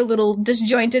sorry they were a little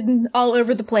disjointed and all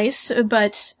over the place,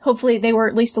 but hopefully they were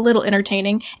at least a little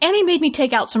entertaining. Annie made me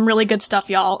take out some really good stuff,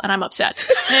 y'all, and I'm upset.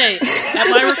 Hey, at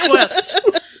my request.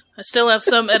 I still have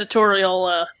some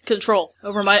editorial control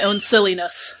over my own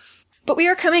silliness. But we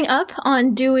are coming up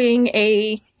on doing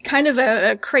a kind of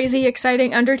a crazy,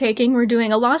 exciting undertaking. We're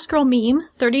doing a Lost Girl meme,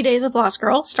 30 Days of Lost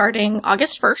Girl, starting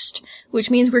August 1st,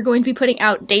 which means we're going to be putting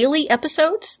out daily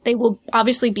episodes. They will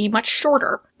obviously be much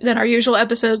shorter than our usual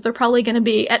episodes. They're probably going to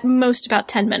be at most about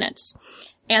 10 minutes.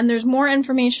 And there's more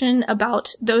information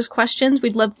about those questions.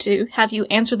 We'd love to have you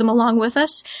answer them along with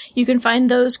us. You can find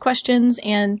those questions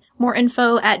and more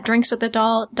info at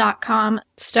drinksatthedoll.com.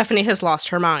 Stephanie has lost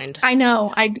her mind. I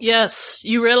know. Yes,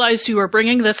 you realize you are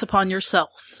bringing this upon yourself.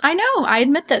 I know. I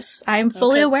admit this. I am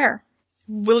fully aware.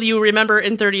 Will you remember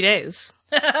in 30 days?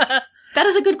 That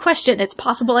is a good question. It's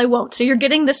possible I won't. So you're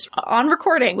getting this on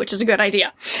recording, which is a good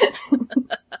idea.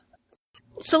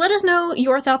 So let us know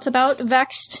your thoughts about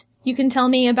Vexed. You can tell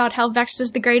me about how Vexed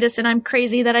is the greatest and I'm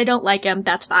crazy that I don't like him.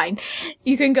 That's fine.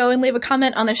 You can go and leave a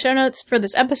comment on the show notes for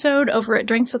this episode over at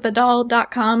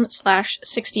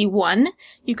drinksatthedoll.com/61.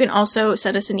 You can also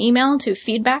send us an email to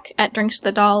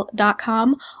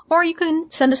feedback@drinksatthedoll.com, or you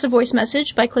can send us a voice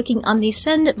message by clicking on the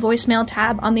Send Voicemail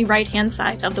tab on the right-hand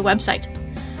side of the website.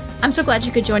 I'm so glad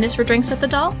you could join us for Drinks at the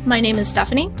Doll. My name is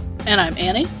Stephanie. And I'm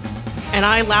Annie. And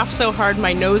I laughed so hard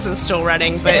my nose is still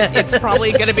running, but it's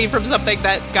probably going to be from something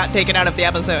that got taken out of the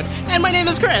episode. And my name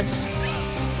is Chris.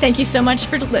 Thank you so much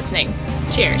for listening.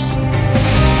 Cheers.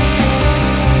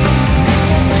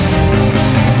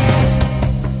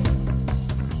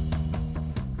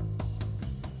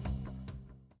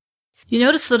 You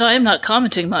notice that I am not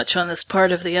commenting much on this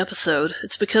part of the episode.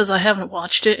 It's because I haven't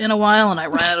watched it in a while and I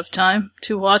ran out of time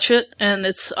to watch it, and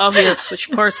it's obvious which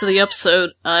parts of the episode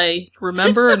I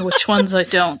remember and which ones I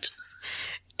don't.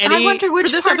 I wonder which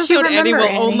for this parts you episode, remember, Annie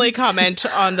will Annie. only comment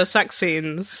on the sex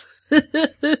scenes.